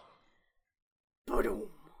wow. Ba-doom.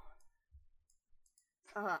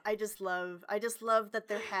 I just love that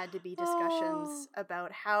there had to be discussions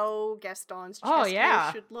about how Gaston's chest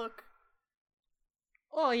hair should look.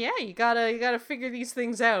 Oh yeah, you gotta figure these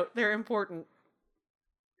things out. They're important.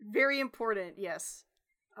 Very important, yes.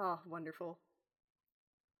 Oh, wonderful.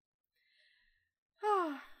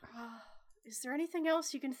 Is there anything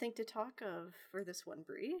else you can think to talk of for this one,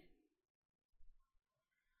 Brie?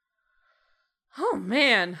 Oh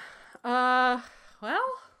man. Well,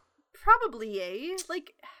 probably,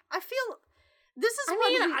 like, I feel this is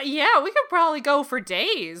we could probably go for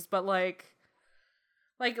days, but like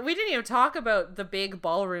we didn't even talk about the big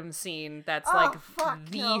ballroom scene that's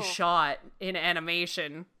shot in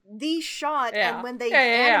animation. The shot, and when they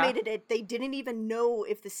animated it, they didn't even know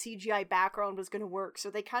if the CGI background was going to work, so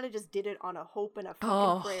they kind of just did it on a hope and a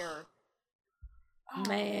fucking prayer.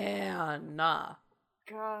 Man.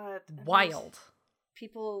 God. Wild.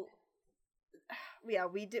 People... Yeah,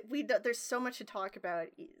 we did. There's so much to talk about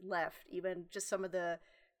left, even just some of the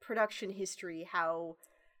production history, how...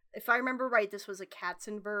 If I remember right, this was a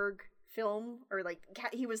Katzenberg film, or like,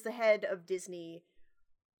 he was the head of Disney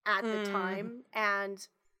at the time, and...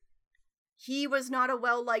 He was not a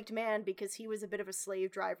well-liked man because he was a bit of a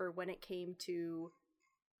slave driver when it came to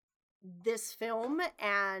this film,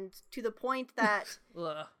 and to the point that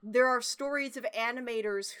there are stories of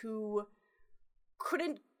animators who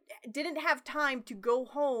didn't have time to go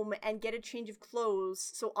home and get a change of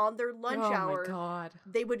clothes, so on their lunch hour,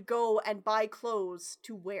 they would go and buy clothes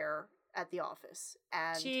to wear at the office.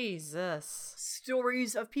 And Jesus.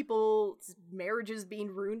 Stories of people's marriages being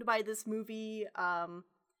ruined by this movie,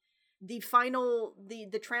 the final,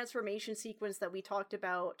 the transformation sequence that we talked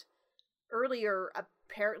about earlier,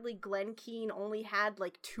 apparently Glenn Keane only had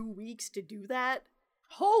like 2 weeks to do that.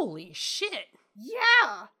 Holy shit.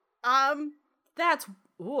 Yeah. That's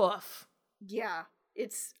woof. Yeah.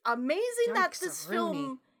 It's amazing that this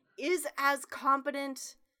film is as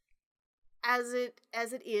competent as it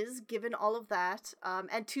is, given all of that.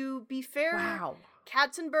 And to be fair,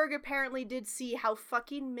 Katzenberg apparently did see how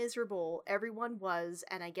fucking miserable everyone was,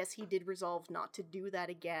 and I guess he did resolve not to do that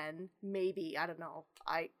again. Maybe. I don't know.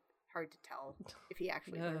 Hard to tell if he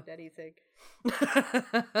actually learned anything.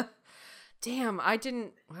 Damn, I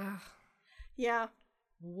didn't... Yeah.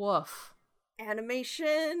 Woof.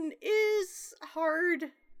 Animation is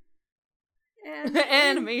hard.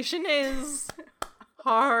 Animation is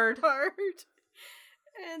hard.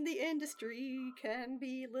 And the industry can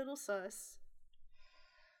be little sus.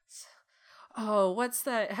 Oh, what's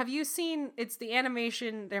that? Have you seen? It's the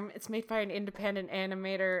animation. It's made by an independent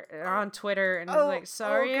animator on Twitter, and I'm like,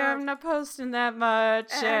 sorry, I'm not posting that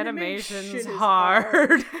much. Animation's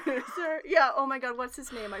hard. Yeah. Oh my god, what's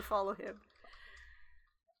his name? I follow him.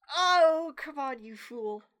 Oh, come on, you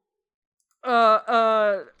fool.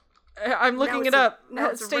 I'm looking it up.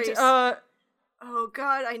 Oh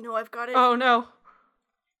god, I know I've got it. Oh no.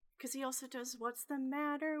 Because he also does What's the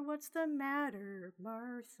Matter? What's the Matter,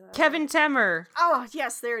 Martha? Kevin Temmer. Oh,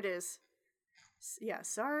 yes, there it is. Yeah,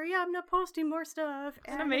 sorry, I'm not posting more stuff.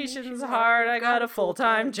 Animation's hard. I got a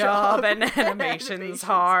full-time job, and animation's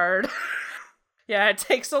hard. Yeah, it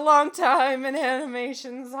takes a long time, and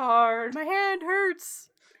animation's hard. My hand hurts.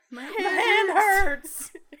 My hand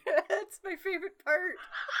hurts. That's my favorite part.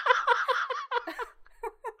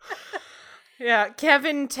 Yeah,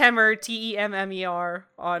 Kevin Temmer, Temmer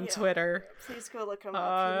on Twitter. Please go look him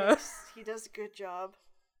up. He does a good job.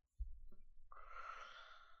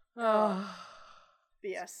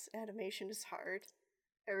 Yes, animation is hard.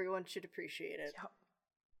 Everyone should appreciate it.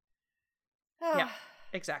 Yeah,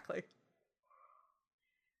 exactly.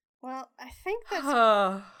 Well, I think that's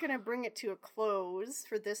gonna bring it to a close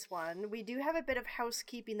for this one. We do have a bit of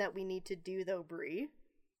housekeeping that we need to do, though, Brie.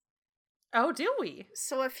 Oh, do we?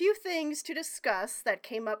 So a few things to discuss that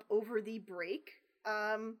came up over the break.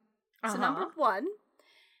 So number one,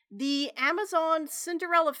 the Amazon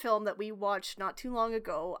Cinderella film that we watched not too long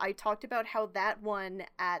ago, I talked about how that one,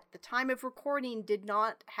 at the time of recording, did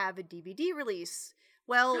not have a DVD release.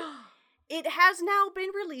 Well, it has now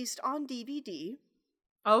been released on DVD.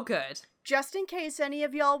 Oh, good. Just in case any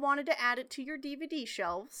of y'all wanted to add it to your DVD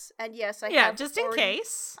shelves. And yes, I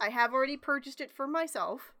have already purchased it for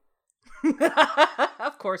myself.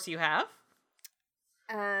 Of course you have.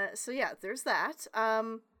 So yeah, there's that.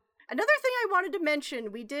 Another thing I wanted to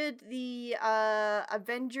mention, we did the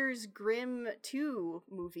Avengers Grimm 2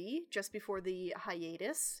 movie just before the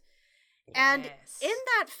hiatus. Yes. And in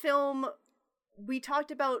that film, we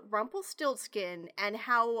talked about Rumpelstiltskin and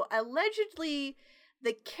how allegedly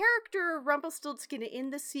the character Rumpelstiltskin in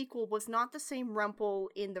the sequel was not the same Rumpel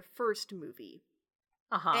in the first movie.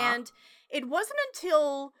 And it wasn't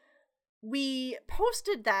until we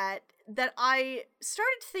posted that I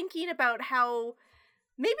started thinking about how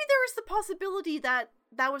maybe there was the possibility that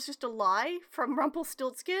was just a lie from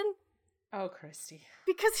Rumpelstiltskin. Oh, Christy.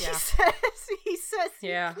 Because he claims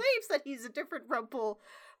that he's a different Rumpel,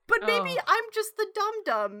 but maybe I'm just the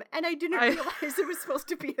dum-dum, and I didn't realize it was supposed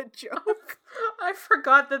to be a joke. I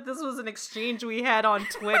forgot that this was an exchange we had on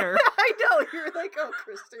Twitter. I know, you were like, oh,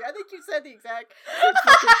 Christy, I think you said the exact same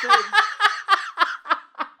fucking thing.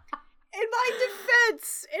 In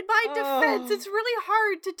my defense, it's really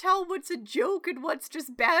hard to tell what's a joke and what's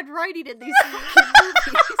just bad writing in these movies.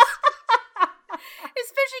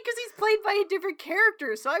 Especially because he's played by a different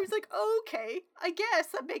character, so I was like, oh, okay, I guess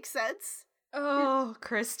that makes sense. Oh,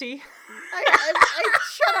 Christy. I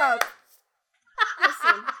shut up.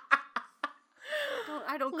 Listen.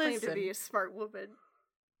 I don't claim to be a smart woman.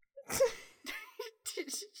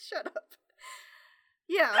 Shut up.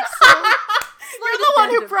 Yeah, so... You're the one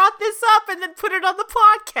who brought this up and then put it on the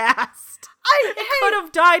podcast. It could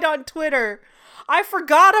have died on Twitter. I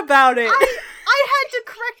forgot about it. I had to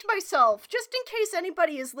correct myself just in case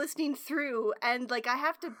anybody is listening through, and like I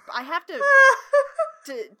have to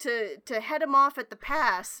to head him off at the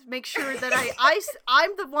pass. Make sure that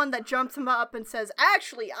I'm the one that jumps him up and says,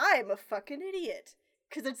 "Actually, I'm a fucking idiot."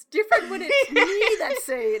 Because it's different when it's me that's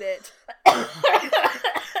saying it.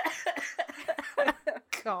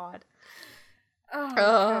 God. Oh,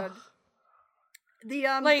 God.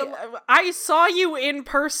 I saw you in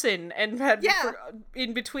person and had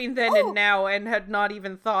in between then and now and had not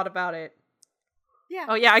even thought about it. Yeah.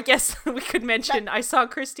 Oh yeah, I guess we could mention I saw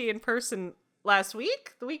Christy in person last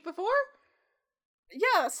week, the week before.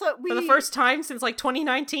 Yeah, so for the first time since like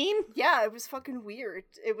 2019. Yeah, it was fucking weird.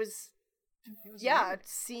 It was weird.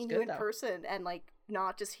 Seeing you in person and like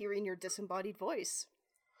not just hearing your disembodied voice.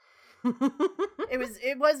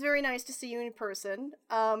 It was very nice to see you in person.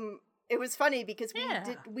 It was funny because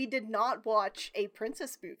we did not watch a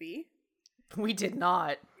princess movie. We did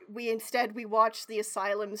not. We watched the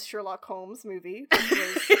Asylum's Sherlock Holmes movie, which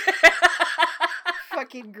was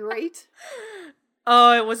fucking great.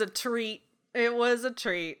 Oh, it was a treat. It was a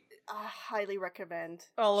treat. Highly recommend.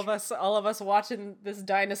 All of us watching this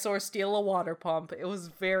dinosaur steal a water pump. It was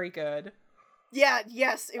very good. Yeah,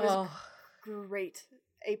 yes, it was great.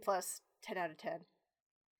 A+, 10 out of 10.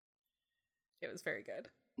 It was very good.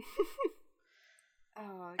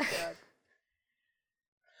 Oh,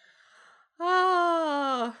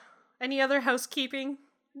 God. Any other housekeeping?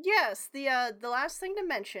 Yes, the last thing to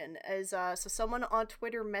mention is, so someone on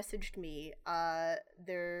Twitter messaged me,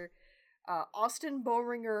 they're, Austin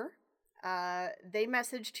Boehringer, they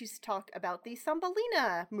messaged to talk about the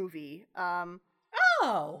Thumbelina movie.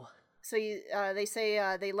 So they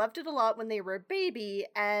say they loved it a lot when they were a baby,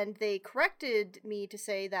 and they corrected me to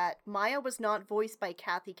say that Maya was not voiced by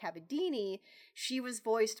Kathy Cavadini. She was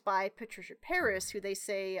voiced by Patricia Paris, who they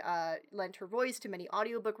say lent her voice to many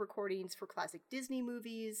audiobook recordings for classic Disney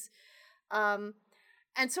movies.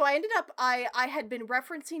 And so I ended up, I had been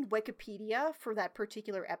referencing Wikipedia for that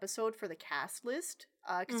particular episode for the cast list.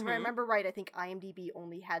 Because if I remember right, I think IMDb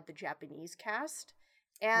only had the Japanese cast.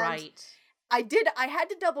 And right. I had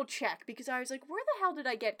to double check because I was like, where the hell did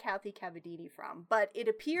I get Kathy Cavadini from? But it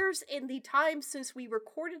appears in the time since we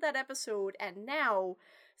recorded that episode and now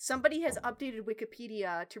somebody has updated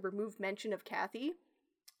Wikipedia to remove mention of Kathy.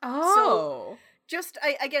 Oh. So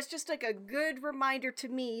I guess just like a good reminder to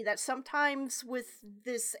me that sometimes with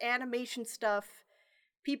this animation stuff,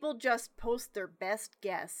 people just post their best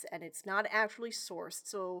guess and it's not actually sourced.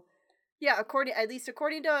 So yeah, according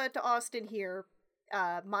to Austin here,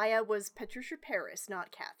 Maya was Patricia Paris,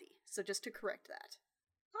 not Kathy. So just to correct that.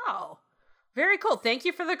 Oh, very cool. Thank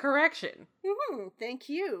you for the correction. Thank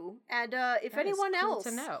you. And if anyone else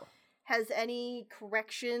has any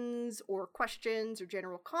corrections or questions or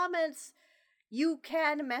general comments, you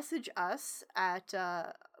can message us at,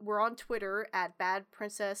 we're on Twitter at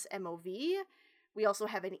badprincessmov. We also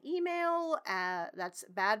have an email, that's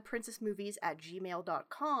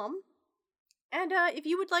badprincessmovies@gmail.com. And if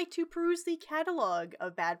you would like to peruse the catalog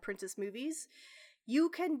of Bad Princess movies, you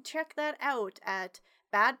can check that out at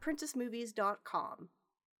badprincessmovies.com.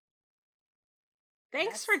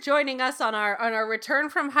 Thanks for joining us on our return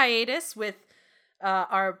from hiatus with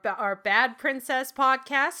our Bad Princess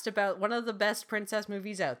podcast about one of the best princess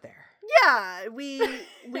movies out there. Yeah, we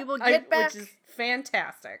will get back, which is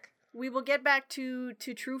fantastic. We will get back to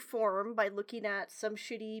true form by looking at some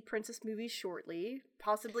shitty princess movies shortly.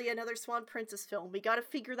 Possibly another Swan Princess film. We gotta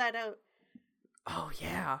figure that out. Oh,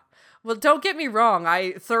 yeah. Well, don't get me wrong.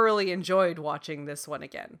 I thoroughly enjoyed watching this one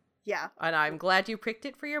again. Yeah. And I'm glad you picked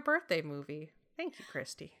it for your birthday movie. Thank you,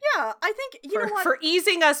 Christy. Yeah, I think, you know what? For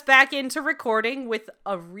easing us back into recording with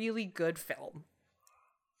a really good film.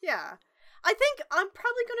 Yeah. I think I'm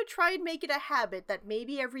probably going to try and make it a habit that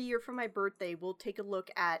maybe every year for my birthday we'll take a look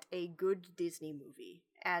at a good Disney movie.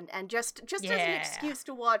 And just as an excuse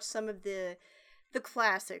to watch some of the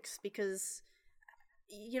classics, because,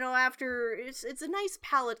 you know, after it's a nice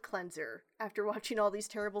palate cleanser after watching all these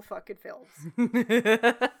terrible fucking films.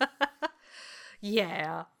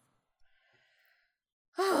 Yeah.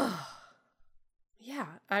 Yeah,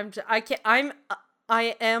 I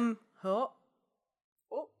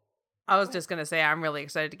was just gonna say I'm really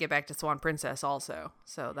excited to get back to Swan Princess also,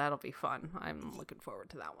 so that'll be fun. I'm looking forward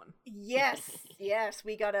to that one. Yes,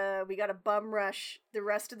 we gotta bum rush the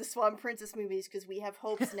rest of the Swan Princess movies because we have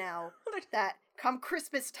hopes now that come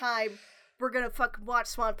Christmas time we're gonna fucking watch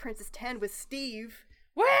Swan Princess 10 with Steve.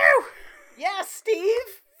 Woo! Yeah,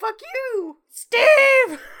 Steve. Fuck you,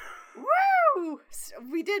 Steve. Woo!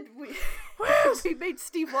 We made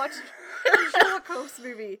Steve watch the Sherlock Holmes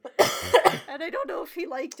movie, and I don't know if he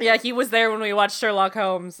liked it. Yeah, he was there when we watched Sherlock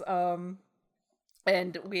Holmes.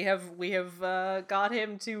 And we have got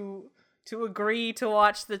him to agree to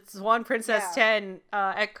watch the Swan Princess 10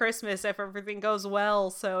 at Christmas if everything goes well.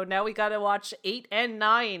 So now we got to watch 8 and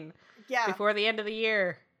 9 before the end of the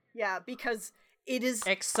year. Yeah, because it is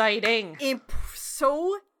exciting.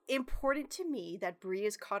 So important to me that Brie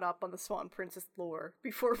is caught up on the Swan Princess lore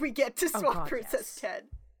before we get to Swan Princess 10.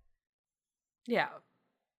 Yeah.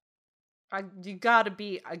 I gotta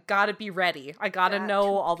be ready. I gotta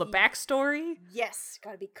know all the backstory. Yes,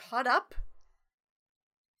 gotta be caught up.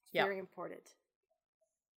 Very important.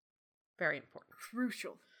 Very important.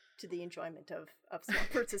 Crucial to the enjoyment of Swan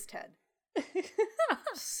Princess 10.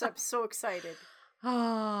 I'm so excited.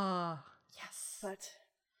 Ah, yes. But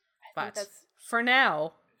I think that's for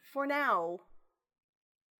now. For now,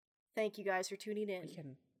 thank you guys for tuning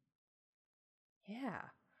in.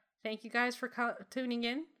 Thank you guys for tuning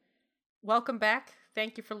in. Welcome back.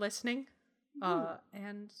 Thank you for listening.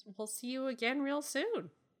 And we'll see you again real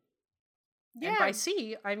soon. Yeah. And by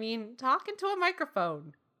see, I mean talking to a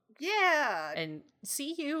microphone. Yeah. And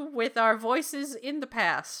see you with our voices in the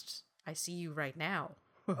past. I see you right now.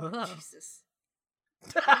 Oh, Jesus.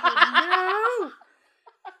 Oh, no.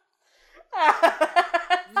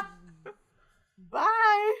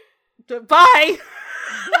 Bye. Bye.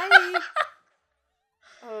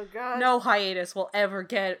 Oh God. No hiatus will ever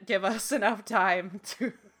give us enough time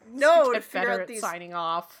to get better out at signing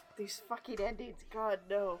off. These fucking endings. God,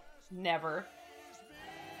 no. Never.